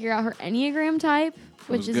trying to figure out her Enneagram type,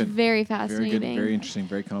 which is very fascinating. Very good, very interesting,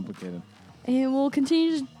 very complicated. And we'll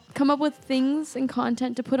continue to come up with things and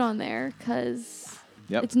content to put on there because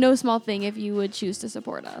it's no small thing if you would choose to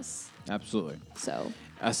support us. Absolutely. So,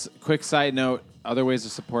 quick side note, other ways to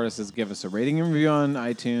support us is give us a rating and review on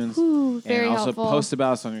iTunes. Ooh, very and also helpful. Post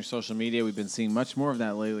about us on your social media. We've been seeing much more of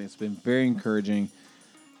that lately. It's been very encouraging.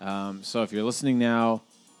 So if you're listening now,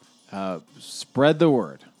 spread the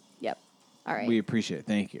word. Yep. All right. We appreciate it.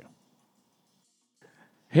 Thank you.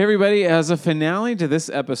 Hey, everybody. As a finale to this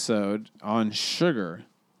episode on sugar,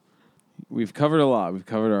 we've covered a lot. We've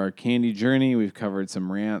covered our candy journey. We've covered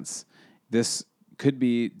some rants. This could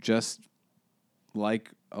be just like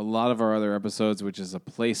a lot of our other episodes, which is a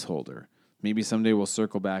placeholder. Maybe someday we'll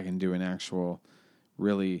circle back and do an actual,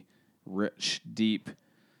 really rich, deep,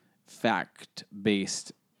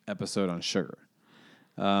 fact-based episode on sugar.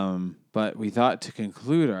 But we thought to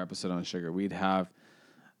conclude our episode on sugar, we'd have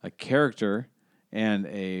a character and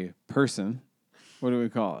a person. What do we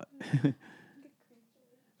call it?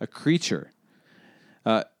 A creature.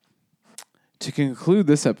 To conclude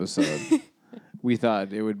this episode, we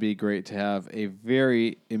thought it would be great to have a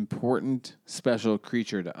very important, special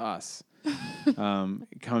creature to us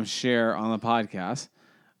come share on the podcast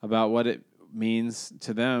about what it means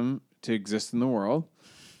to them to exist in the world.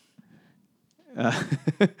 So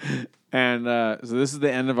this is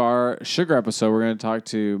the end of our sugar episode. We're going to talk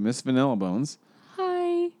to Miss Vanilla Bones.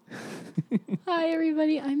 Hi. Hi,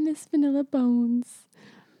 everybody. I'm Miss Vanilla Bones.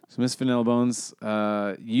 So Miss Vanilla Bones,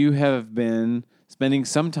 you have been spending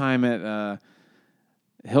some time at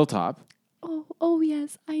Hilltop. Oh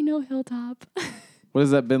yes, I know Hilltop. What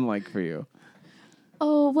has that been like for you?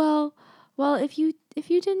 Oh well, if you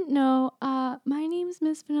didn't know, my name's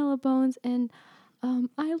Miss Vanilla Bones, and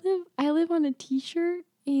I live on a T-shirt,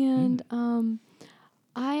 and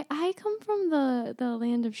I come from the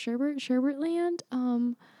land of Sherbert land,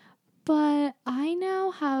 but I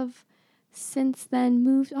now have since then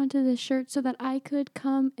moved onto this shirt so that I could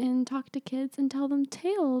come and talk to kids and tell them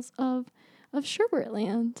tales of Sherbert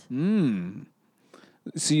land.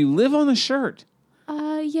 So you live on the shirt.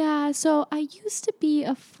 Yeah, so I used to be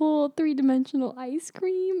a full 3-dimensional ice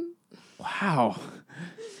cream. Wow.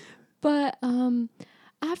 But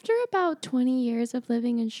after about 20 years of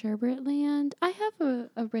living in Sherbert land, I have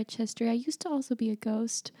a rich history. I used to also be a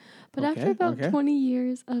ghost. But after about 20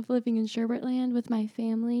 years of living in Sherbert land with my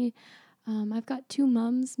family, I've got 2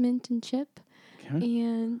 mums, Mint and Chip. Okay.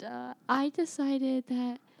 And I decided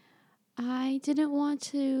that I didn't want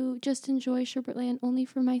to just enjoy Sherbert land only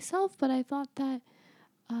for myself, but I thought that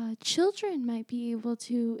children might be able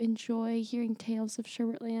to enjoy hearing tales of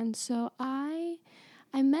Sherbert land. So I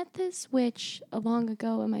met this witch long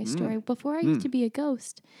ago in my story, before I used to be a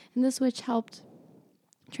ghost. And this witch helped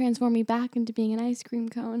transform me back into being an ice cream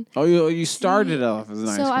cone. Oh, you started off as an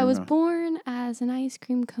ice cream cone. So I was born as an ice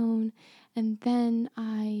cream cone, and then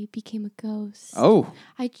I became a ghost. Oh.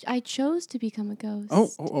 I chose to become a ghost. Oh,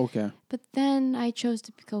 okay. But then I chose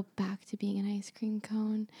to go back to being an ice cream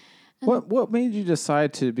cone. And What made you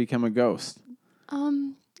decide to become a ghost?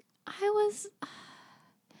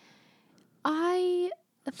 I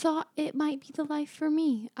thought it might be the life for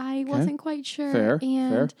me. I wasn't quite sure. Fair.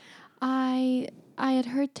 I had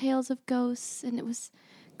heard tales of ghosts, and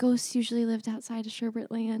ghosts usually lived outside of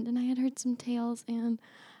Sherbert land, and I had heard some tales, and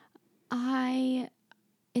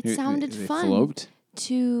it sounded fun. Float?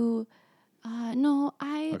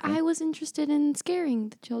 I was interested in scaring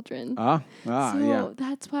the children. So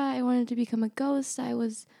that's why I wanted to become a ghost. I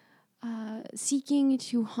was seeking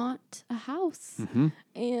to haunt a house,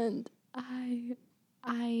 and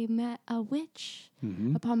I met a witch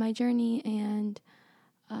upon my journey, and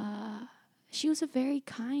she was a very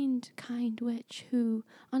kind witch who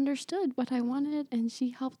understood what I wanted, and she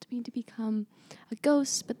helped me to become a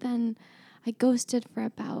ghost. But then I ghosted for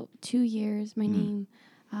about 2 years. My name,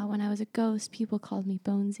 when I was a ghost, people called me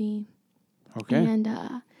Bonesy. Okay. And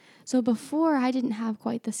so before, I didn't have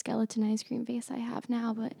quite the skeleton ice cream face I have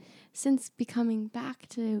now, but since becoming back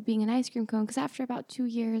to being an ice cream cone, because after about 2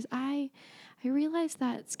 years, I realized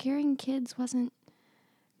that scaring kids wasn't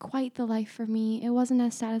quite the life for me. It wasn't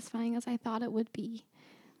as satisfying as I thought it would be.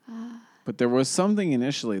 But there was something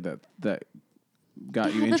initially that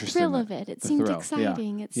got you the interested thrill in of it. It The seemed thrill.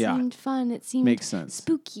 exciting. Yeah. It seemed fun. It seemed Makes sense.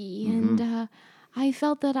 spooky. And I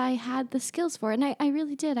felt that I had the skills for it. And I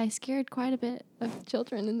really did. I scared quite a bit of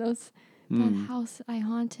children in that house I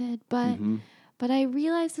haunted. But I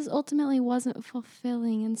realized this ultimately wasn't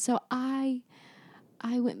fulfilling. And so I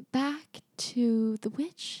went back to the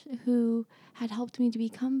witch who had helped me to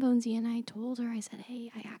become Bonesy, and I told her, I said,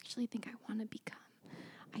 hey, I actually think I want to become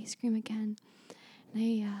ice cream again.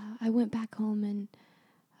 And I went back home, and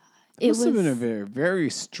it must have been a very,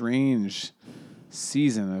 very strange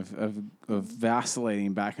season of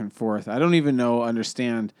vacillating back and forth. I don't even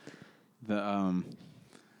understand the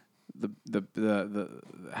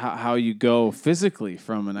how you go physically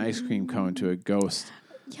from an ice cream cone to a ghost.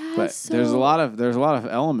 Yeah, but there's a lot of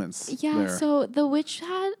elements. Yeah, there. So the witch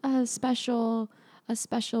had a special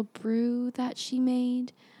brew that she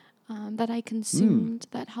made that I consumed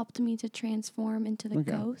that helped me to transform into the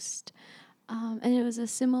ghost. And it was a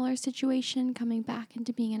similar situation coming back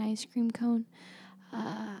into being an ice cream cone.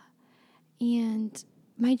 And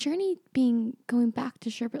my journey going back to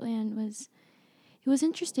Sherbetland was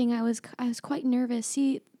interesting. I was quite nervous.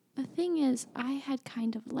 See, the thing is, I had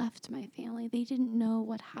kind of left my family. They didn't know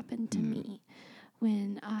what happened to me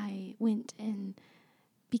when I went and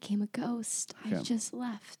became a ghost. I just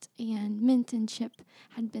left, and Mint and Chip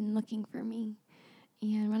had been looking for me.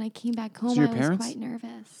 And when I came back home, I was quite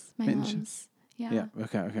nervous. My mom's, yeah.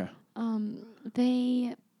 Okay.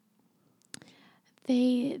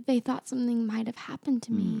 They thought something might have happened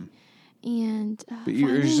to me, and but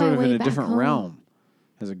you're sort of in a different realm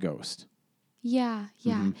as a ghost. Yeah.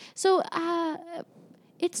 So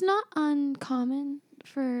it's not uncommon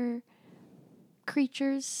for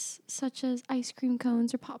creatures such as ice cream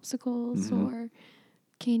cones or popsicles or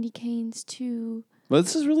candy canes to... Well,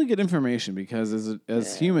 this is really good information because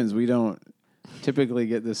as humans, we don't typically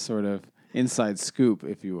get this sort of inside scoop,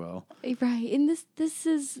 if you will. Right. And this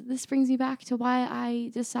brings me back to why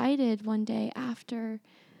I decided one day after...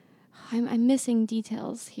 I'm missing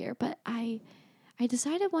details here, but I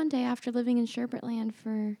decided one day after living in Sherbetland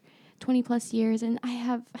for 20 plus years, and I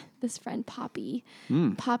have this friend, Poppy.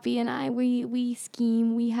 Poppy and I, we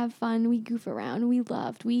scheme, we have fun, we goof around,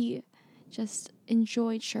 we just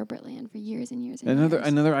enjoyed Sherbetland for years and years and years.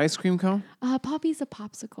 Another ice cream cone? Poppy's a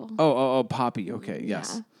popsicle. Oh, Poppy. Okay,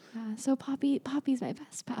 yes. Yeah. So Poppy's my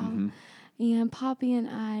best pal. And Poppy and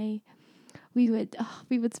I, we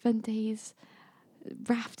would spend days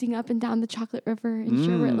rafting up and down the Chocolate River in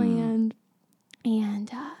Sherbetland.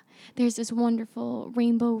 And there's this wonderful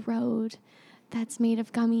rainbow road that's made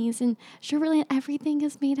of gummies. And Sherbetland, everything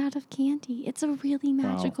is made out of candy. It's a really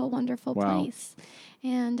magical, wonderful place.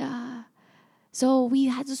 And so we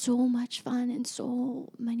had so much fun and so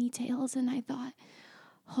many tales. And I thought,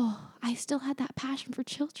 I still had that passion for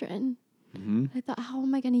children. I thought, how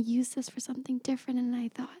am I going to use this for something different? And I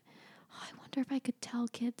thought, I wonder if I could tell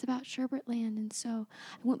kids about Sherbetland. And so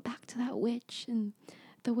I went back to that witch, and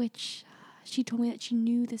the witch... she told me that she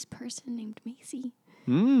knew this person named Macy,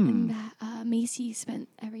 and that Macy spent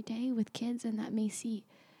every day with kids, and that Macy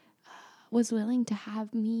was willing to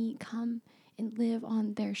have me come and live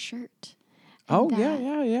on their shirt. And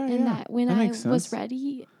And that when I was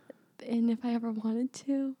ready, and if I ever wanted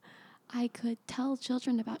to, I could tell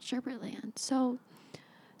children about Sherbetland. So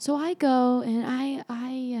I go and I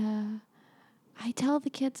tell the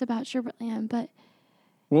kids about Sherbetland, but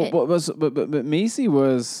Macy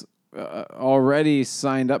was already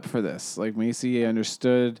signed up for this. Like, Macy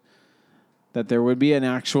understood that there would be an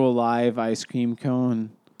actual live ice cream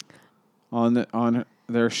cone on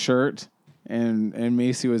their shirt, and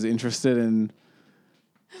Macy was interested in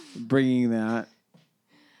bringing that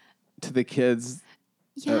to the kids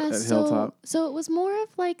at Hilltop. So it was more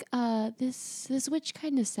of like this witch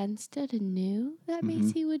kind of sensed it and knew that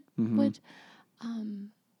Macy would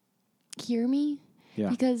hear me,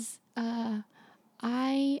 because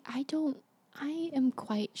I am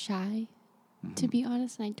quite shy, to be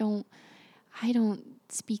honest, and I don't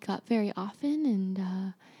speak up very often, and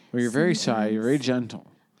Well, you're very shy. You're very gentle.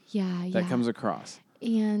 yeah. That comes across.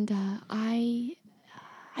 And I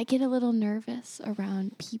get a little nervous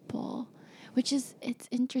around people, it's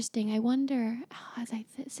interesting. I wonder, as I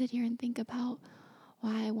sit here and think about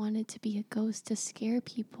why I wanted to be a ghost to scare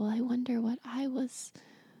people, I wonder what I was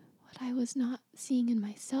not seeing in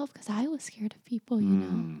myself, because I was scared of people, you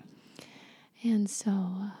know. And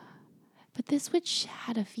so, but this witch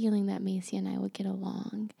had a feeling that Macy and I would get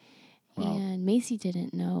along. Wow. And Macy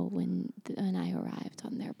didn't know when I arrived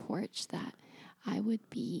on their porch that I would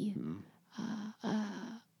be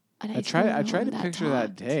I tried to picture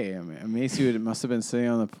that day. I mean, Macy must have been sitting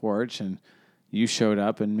on the porch, and you showed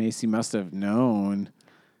up, and Macy must have known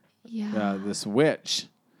this witch,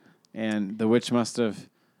 and the witch must have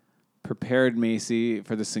prepared Macy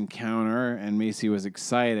for this encounter, and Macy was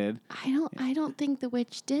excited. I don't think the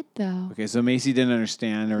witch did, though. Okay, so Macy didn't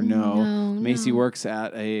understand or know. No, Macy no. works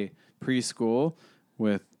at a preschool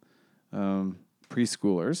with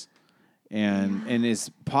preschoolers. And is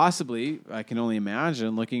possibly, I can only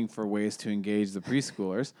imagine, looking for ways to engage the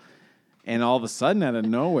preschoolers. And all of a sudden, out of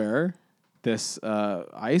nowhere, this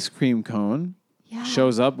ice cream cone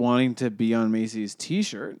shows up wanting to be on Macy's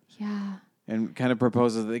T-shirt. Yeah. And kind of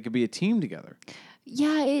proposes that they could be a team together.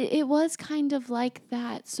 Yeah, it was kind of like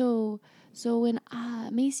that. So when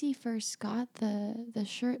Macy first got the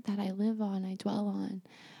shirt that I dwell on,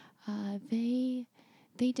 they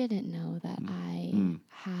didn't know that I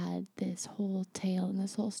had this whole tale and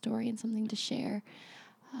this whole story and something to share.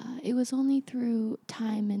 It was only through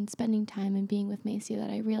time and spending time and being with Macy that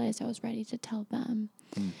I realized I was ready to tell them.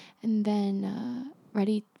 And then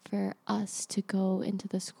ready for us to go into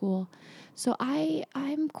the school. So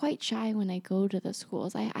I'm quite shy when I go to the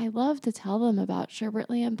schools. I love to tell them about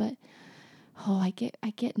Sherbertland, but I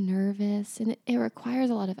get nervous, and it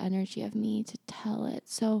requires a lot of energy of me to tell it.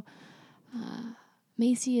 So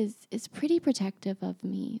Macy is pretty protective of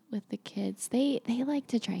me with the kids. They like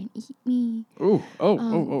to try and eat me.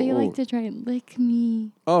 They like to try and lick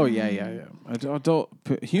me. Yeah.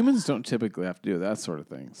 Humans don't typically have to do that sort of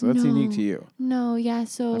thing, so that's unique to you. No, yeah.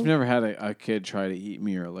 So I've never had a kid try to eat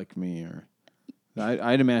me or lick me, or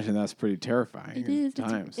I'd imagine that's pretty terrifying. It is. At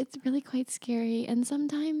times. It's really quite scary, and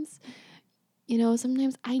sometimes I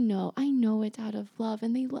know it's out of love,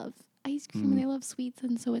 and they love ice cream and they love sweets,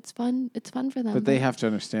 and so it's fun for them. But they have to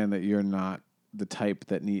understand that you're not the type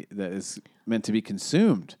that is meant to be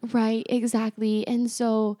consumed. Right, exactly. And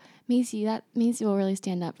so Macy will really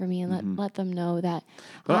stand up for me and let them know that.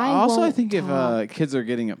 But I think if kids are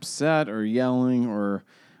getting upset or yelling or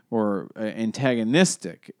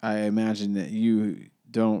antagonistic, I imagine that you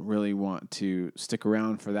don't really want to stick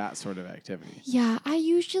around for that sort of activity. Yeah, I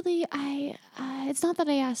usually it's not that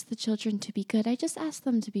I ask the children to be good. I just ask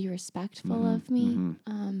them to be respectful of me.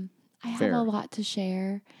 I have a lot to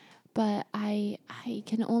share, but I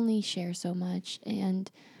can only share so much,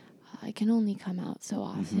 and I can only come out so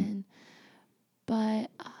often.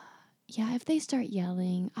 But if they start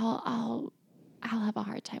yelling, I'll have a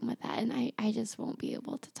hard time with that, and I just won't be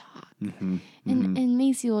able to talk. And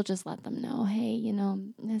Macy will just let them know, hey,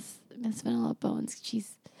 Miss Vanilla Bones,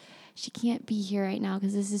 she can't be here right now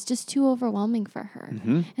because this is just too overwhelming for her.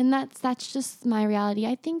 And that's just my reality.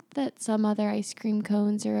 I think that some other ice cream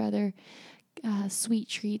cones or other sweet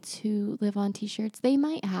treats who live on T-shirts, they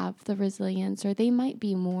might have the resilience, or they might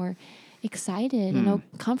be more excited and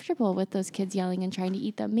comfortable with those kids yelling and trying to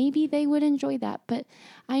eat them. Maybe they would enjoy that, but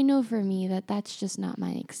I know for me that's just not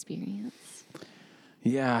my experience.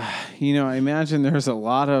 Yeah, I imagine there's a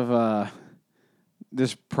lot of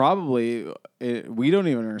there's probably we don't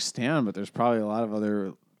even understand, but there's probably a lot of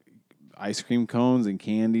other ice cream cones and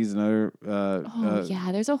candies and other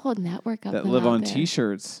there's a whole network of that them live on there.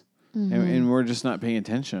 T-shirts. And we're just not paying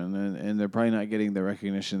attention, and they're probably not getting the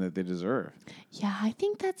recognition that they deserve. Yeah, I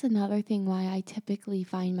think that's another thing why I typically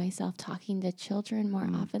find myself talking to children more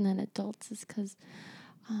often than adults, is because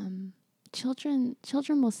children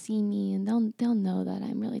will see me and they'll know that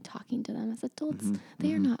I'm really talking to them. As adults,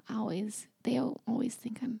 they are not always. They don't always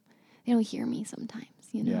think they don't hear me sometimes.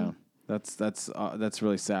 Yeah, that's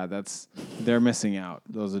really sad. They're missing out,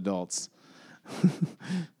 those adults.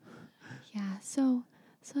 Yeah. So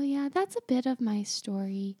yeah, that's a bit of my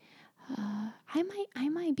story. I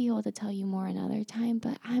might be able to tell you more another time,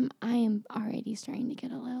 but I am already starting to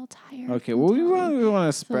get a little tired. Okay, well, we want to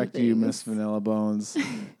respect you, Miss Vanilla Bones.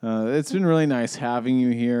 It's been really nice having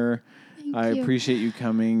you here. I appreciate you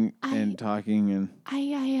coming and talking. And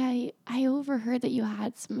I overheard that you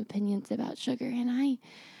had some opinions about sugar, and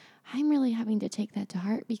I'm really having to take that to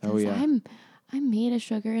heart, because I'm made of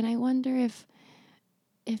sugar, and I wonder if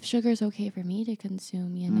if sugar's okay for me to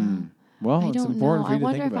consume, you know. Well, I it's don't important know. for I you to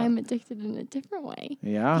wonder think if about. I'm addicted in a different way.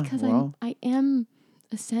 Yeah, Because well, I am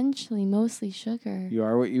essentially mostly sugar. you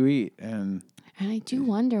are what you eat, and And I do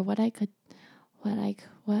wonder what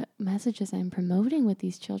messages I'm promoting with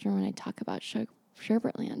these children when I talk about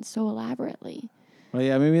Sherbetland so elaborately. well,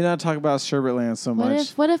 yeah, maybe not talk about Sherbetland so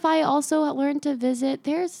much. What if I also learned to visit?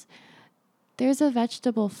 There's a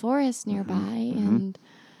vegetable forest nearby,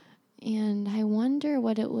 and I wonder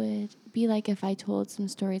what it would be like if I told some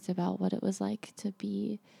stories about what it was like to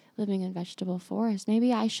be living in vegetable forest.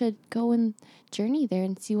 Maybe I should go and journey there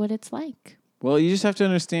and see what it's like. Well, you just have to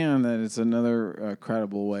understand that it's another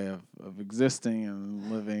credible way of existing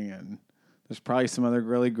and living, and there's probably some other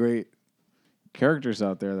really great characters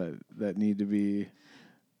out there that need to be,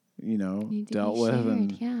 dealt with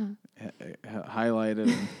and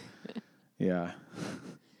highlighted. And yeah.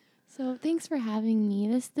 So thanks for having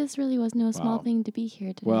me. This really was no small thing to be here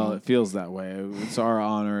today. Well, it feels that way. It's our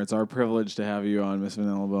honor. It's our privilege to have you on Miss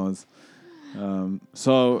Vanilla Bones.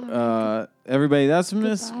 Everybody, that's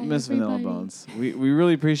Miss Vanilla Bones. We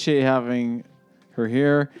really appreciate having her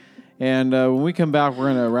here. And when we come back,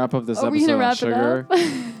 we're going to wrap up this episode on sugar.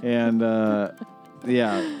 And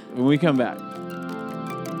when we come back.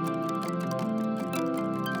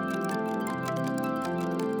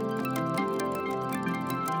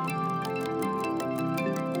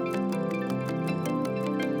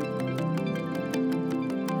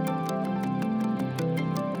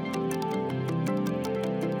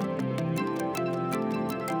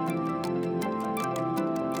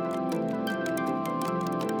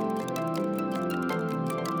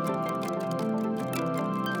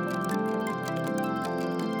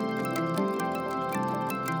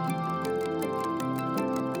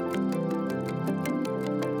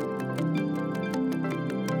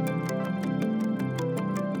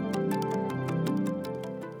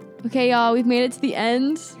 Okay, y'all, we've made it to the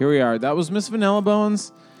end. Here we are. That was Miss Vanilla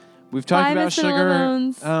Bones. We've talked about Miss Vanilla sugar.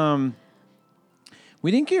 Bones. We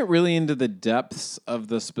didn't get really into the depths of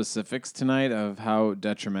the specifics tonight of how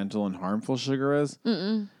detrimental and harmful sugar is.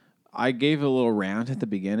 I gave a little rant at the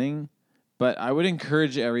beginning, but I would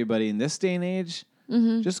encourage everybody in this day and age,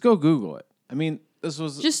 just go Google it. I mean, this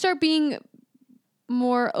was... Just start being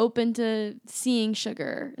more open to seeing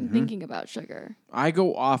sugar and thinking about sugar. I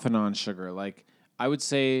go off and on sugar. Like, I would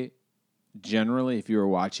say, generally, if you were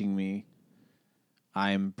watching me,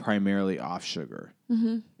 I'm primarily off sugar.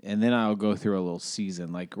 And then I'll go through a little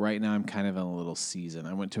season. Like, right now, I'm kind of in a little season.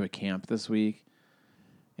 I went to a camp this week,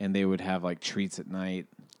 and they would have, like, treats at night.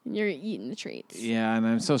 And you're eating the treats. Yeah, and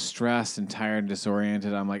I'm so stressed and tired and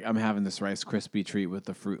disoriented. I'm like, I'm having this Rice Krispie treat with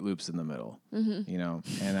the Fruit Loops in the middle,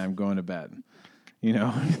 and I'm going to bed.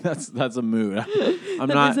 That's a mood.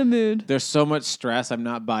 That is a mood. There's so much stress. I'm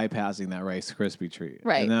not bypassing that Rice Krispie treat.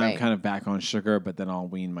 Right. And then I'm kind of back on sugar, but then I'll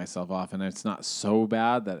wean myself off, and it's not so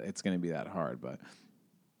bad that it's going to be that hard. But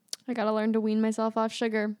I gotta learn to wean myself off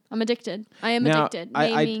sugar. I'm addicted. I am addicted.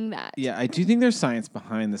 Naming that. Yeah, I do think there's science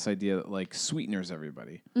behind this idea that like sweeteners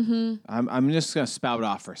everybody. I'm just gonna spout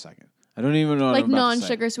off for a second. I don't even know what like I'm about to say.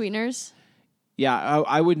 non-sugar sweeteners. Yeah,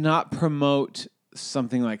 I would not promote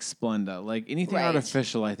something like Splenda. Like anything Right.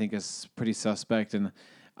 artificial, I think is pretty suspect. And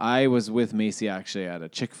I was with Macy actually at a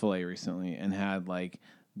Chick-fil-A recently and had like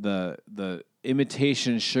the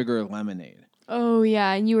imitation sugar lemonade. Oh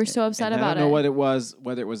yeah, and you were so upset And about I don't know it. what it was,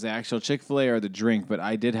 whether it was the actual Chick-fil-A or the drink, but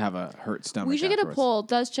I did have a hurt stomach. We should get a afterwards. poll.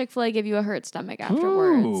 Does Chick-fil-A give you a hurt stomach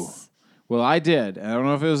afterwards? Ooh. Well, I did. I don't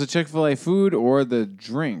know if it was the Chick-fil-A food or the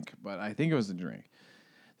drink, but I think it was the drink.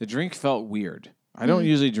 The drink felt weird. I don't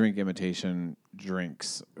usually drink imitation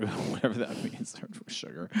drinks, whatever that means,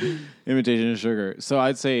 sugar. Imitation sugar. So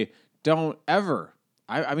I'd say don't ever.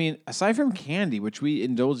 I mean, aside from candy, which we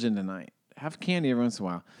indulged in tonight, have candy every once in a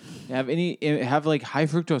while. Have like high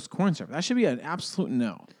fructose corn syrup. That should be an absolute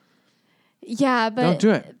no. Yeah, but Don't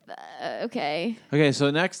do it. Okay. Okay,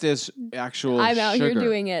 so next is actual I'm out sugar. here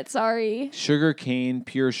doing it. Sorry. Sugar cane,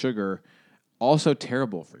 pure sugar, also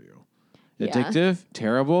terrible for you. Yeah. Addictive,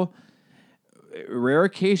 terrible. Rare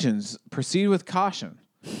occasions, proceed with caution.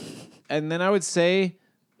 And then I would say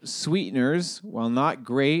sweeteners, while not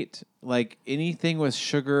great, like anything with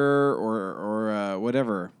sugar or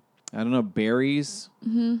whatever, I don't know, berries,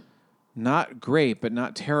 not great, but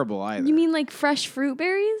not terrible either. You mean like fresh fruit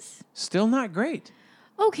berries? Still not great.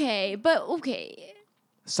 Okay, but okay.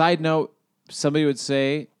 Side note, somebody would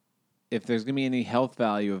say, if there's going to be any health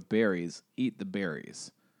value of berries, eat the berries.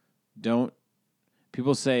 Don't,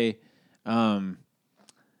 people say,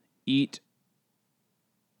 eat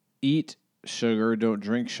sugar, don't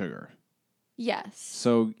drink sugar. Yes.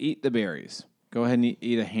 So eat the berries. Go ahead and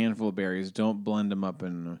eat a handful of berries. Don't blend them up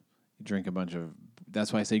and drink a bunch of.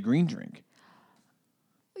 That's why I say green drink.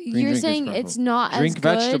 You're drink saying is it's preferable. not Drink as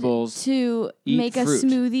good vegetables, to eat make a fruit.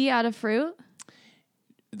 smoothie out of fruit?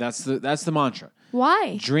 That's the mantra.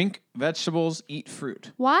 Why? Drink vegetables, eat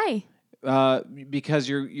fruit. Why? Because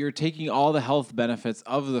you're taking all the health benefits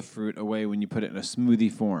of the fruit away when you put it in a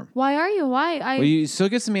smoothie form. Why are you? Why? Well, you still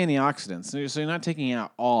get some antioxidants, so you're not taking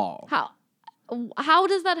out all. How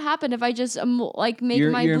does that happen if I just make my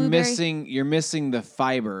you're blueberry? You're missing the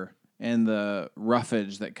fiber and the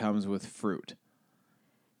roughage that comes with fruit.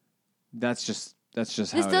 That's just how This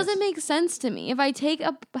it doesn't is. make sense to me. If I take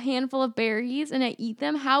a handful of berries and I eat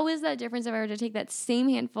them, how is that different if I were to take that same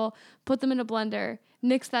handful, put them in a blender,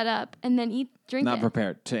 mix that up, and then drink Not it?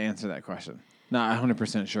 prepared to answer that question. Not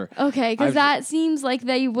 100% sure. Okay, because that seems like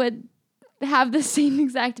they would have the same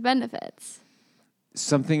exact benefits.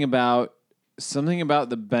 Something about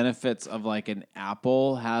the benefits of like an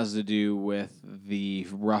apple has to do with the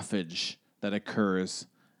roughage that occurs.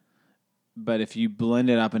 But if you blend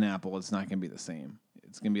it up an apple, it's not going to be the same.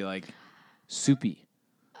 It's going to be like soupy.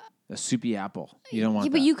 A soupy apple. You don't want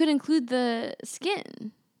that. But you could include the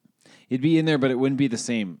skin. It'd be in there, but it wouldn't be the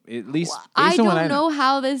same. At least I based on what don't know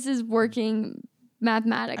how this is working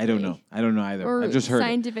mathematically. I don't know. I don't know either. Or I've just heard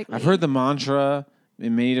scientifically. I've heard the mantra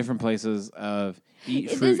in many different places of eat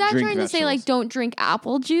fruit, Is that drink trying vegetables. to say like don't drink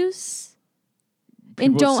apple juice People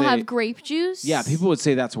and would don't say- have grape juice? Yeah, people would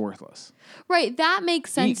say that's worthless. Right, that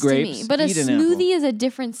makes sense grapes, to me. But a eat an apple. smoothie is a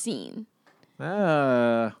different scene.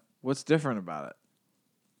 What's different about it?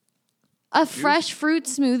 A fresh fruit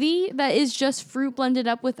smoothie that is just fruit blended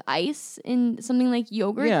up with ice in something like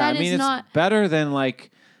yogurt. Yeah, that I mean is not. it's better than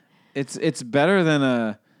like it's better than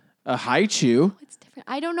a high chew. It's different.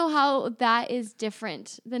 I don't know how that is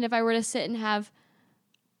different than if I were to sit and have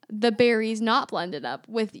the berries not blended up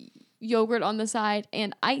with yogurt on the side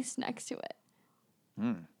and ice next to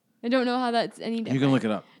it. I don't know how that's any different. You can look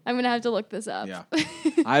it up. I'm gonna have to look this up. Yeah.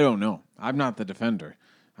 I don't know. I'm not the defender.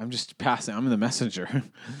 I'm just passing. I'm the messenger.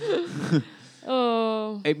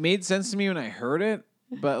 Oh. It made sense to me when I heard it,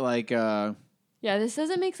 but like Yeah, this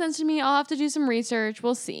doesn't make sense to me. I'll have to do some research.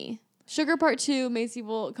 We'll see. Sugar part 2, Macy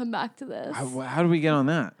will come back to this. how do we get on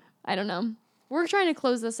that? I don't know. We're trying to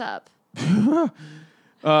close this up.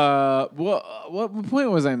 What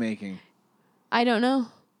point was I making? I don't know.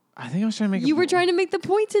 I think I was trying to make. You were trying to make the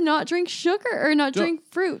point to not drink sugar or not drink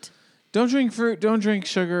fruit. Don't drink fruit. Don't drink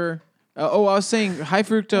sugar. I was saying high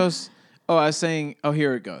fructose. Oh, I was saying. Oh,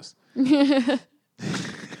 here it goes.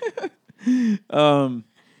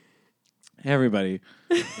 Everybody,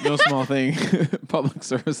 no small thing. Public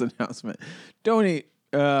service announcement. Don't eat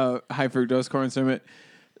high fructose corn syrup.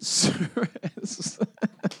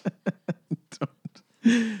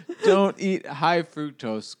 Don't eat high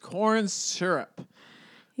fructose corn syrup.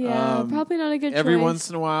 Yeah, probably not a good Every choice. once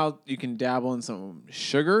in a while, you can dabble in some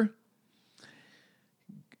sugar.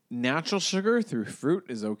 Natural sugar through fruit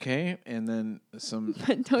is okay, and then some.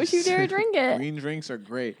 But don't you dare drink it. Green drinks are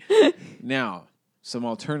great. Now, some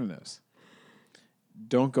alternatives.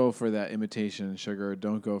 Don't go for that imitation sugar.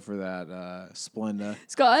 Don't go for that Splenda.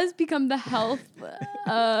 Scott has become the health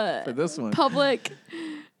For this one, public.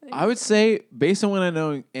 I would say, based on what I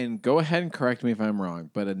know, and go ahead and correct me if I'm wrong,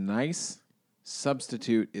 but a nice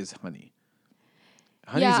substitute is honey.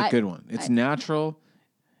 Honey's Yeah, a good one. It's natural.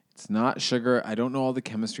 It's not sugar. I don't know all the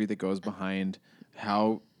chemistry that goes behind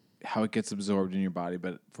how it gets absorbed in your body,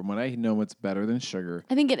 but from what I know, it's better than sugar.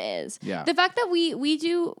 I think it is. Yeah. The fact that we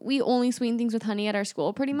only sweeten things with honey at our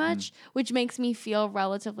school pretty much, which makes me feel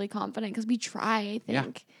relatively confident because we try, I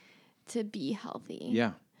think, to be healthy.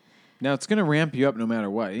 Yeah. Now, it's going to ramp you up no matter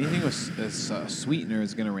what. Anything with a sweetener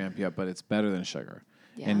is going to ramp you up, but it's better than sugar.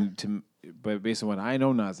 Yeah. But based on what I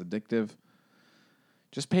know, not as addictive.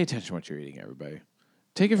 Just pay attention to what you're eating, everybody.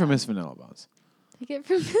 Take it from Miss Vanilla Bones. Take it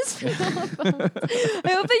from Miss Vanilla Bones.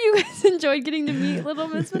 I hope that you guys enjoyed getting to meet little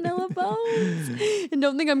Miss Vanilla Bones. And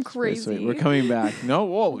don't think I'm crazy. Sweet. We're coming back. No,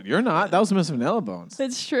 whoa, you're not. That was Miss Vanilla Bones.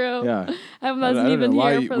 It's true. Yeah. I I wasn't don't even know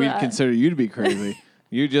why here for we'd that. consider you to be crazy.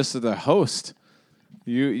 You just are the host.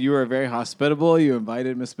 You were very hospitable. You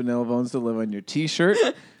invited Miss Vanilla Bones to live on your T-shirt.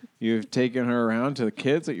 You've taken her around to the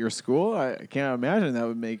kids at your school. I can't imagine that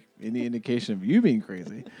would make any indication of you being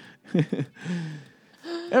crazy.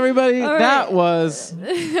 Everybody, All right. that was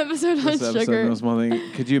episode on this episode. sugar. No small thing.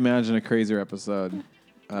 Could you imagine a crazier episode?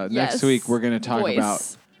 Next Yes. week, we're going to talk Voice.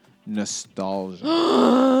 about nostalgia.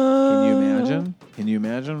 Can you imagine? Can you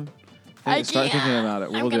imagine? Start thinking about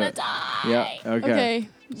it. We'll do it. Die. Yeah. Okay. Okay. See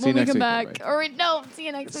you When we next come week, back. everybody. Or wait, no. See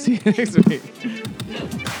you next See week. you next week.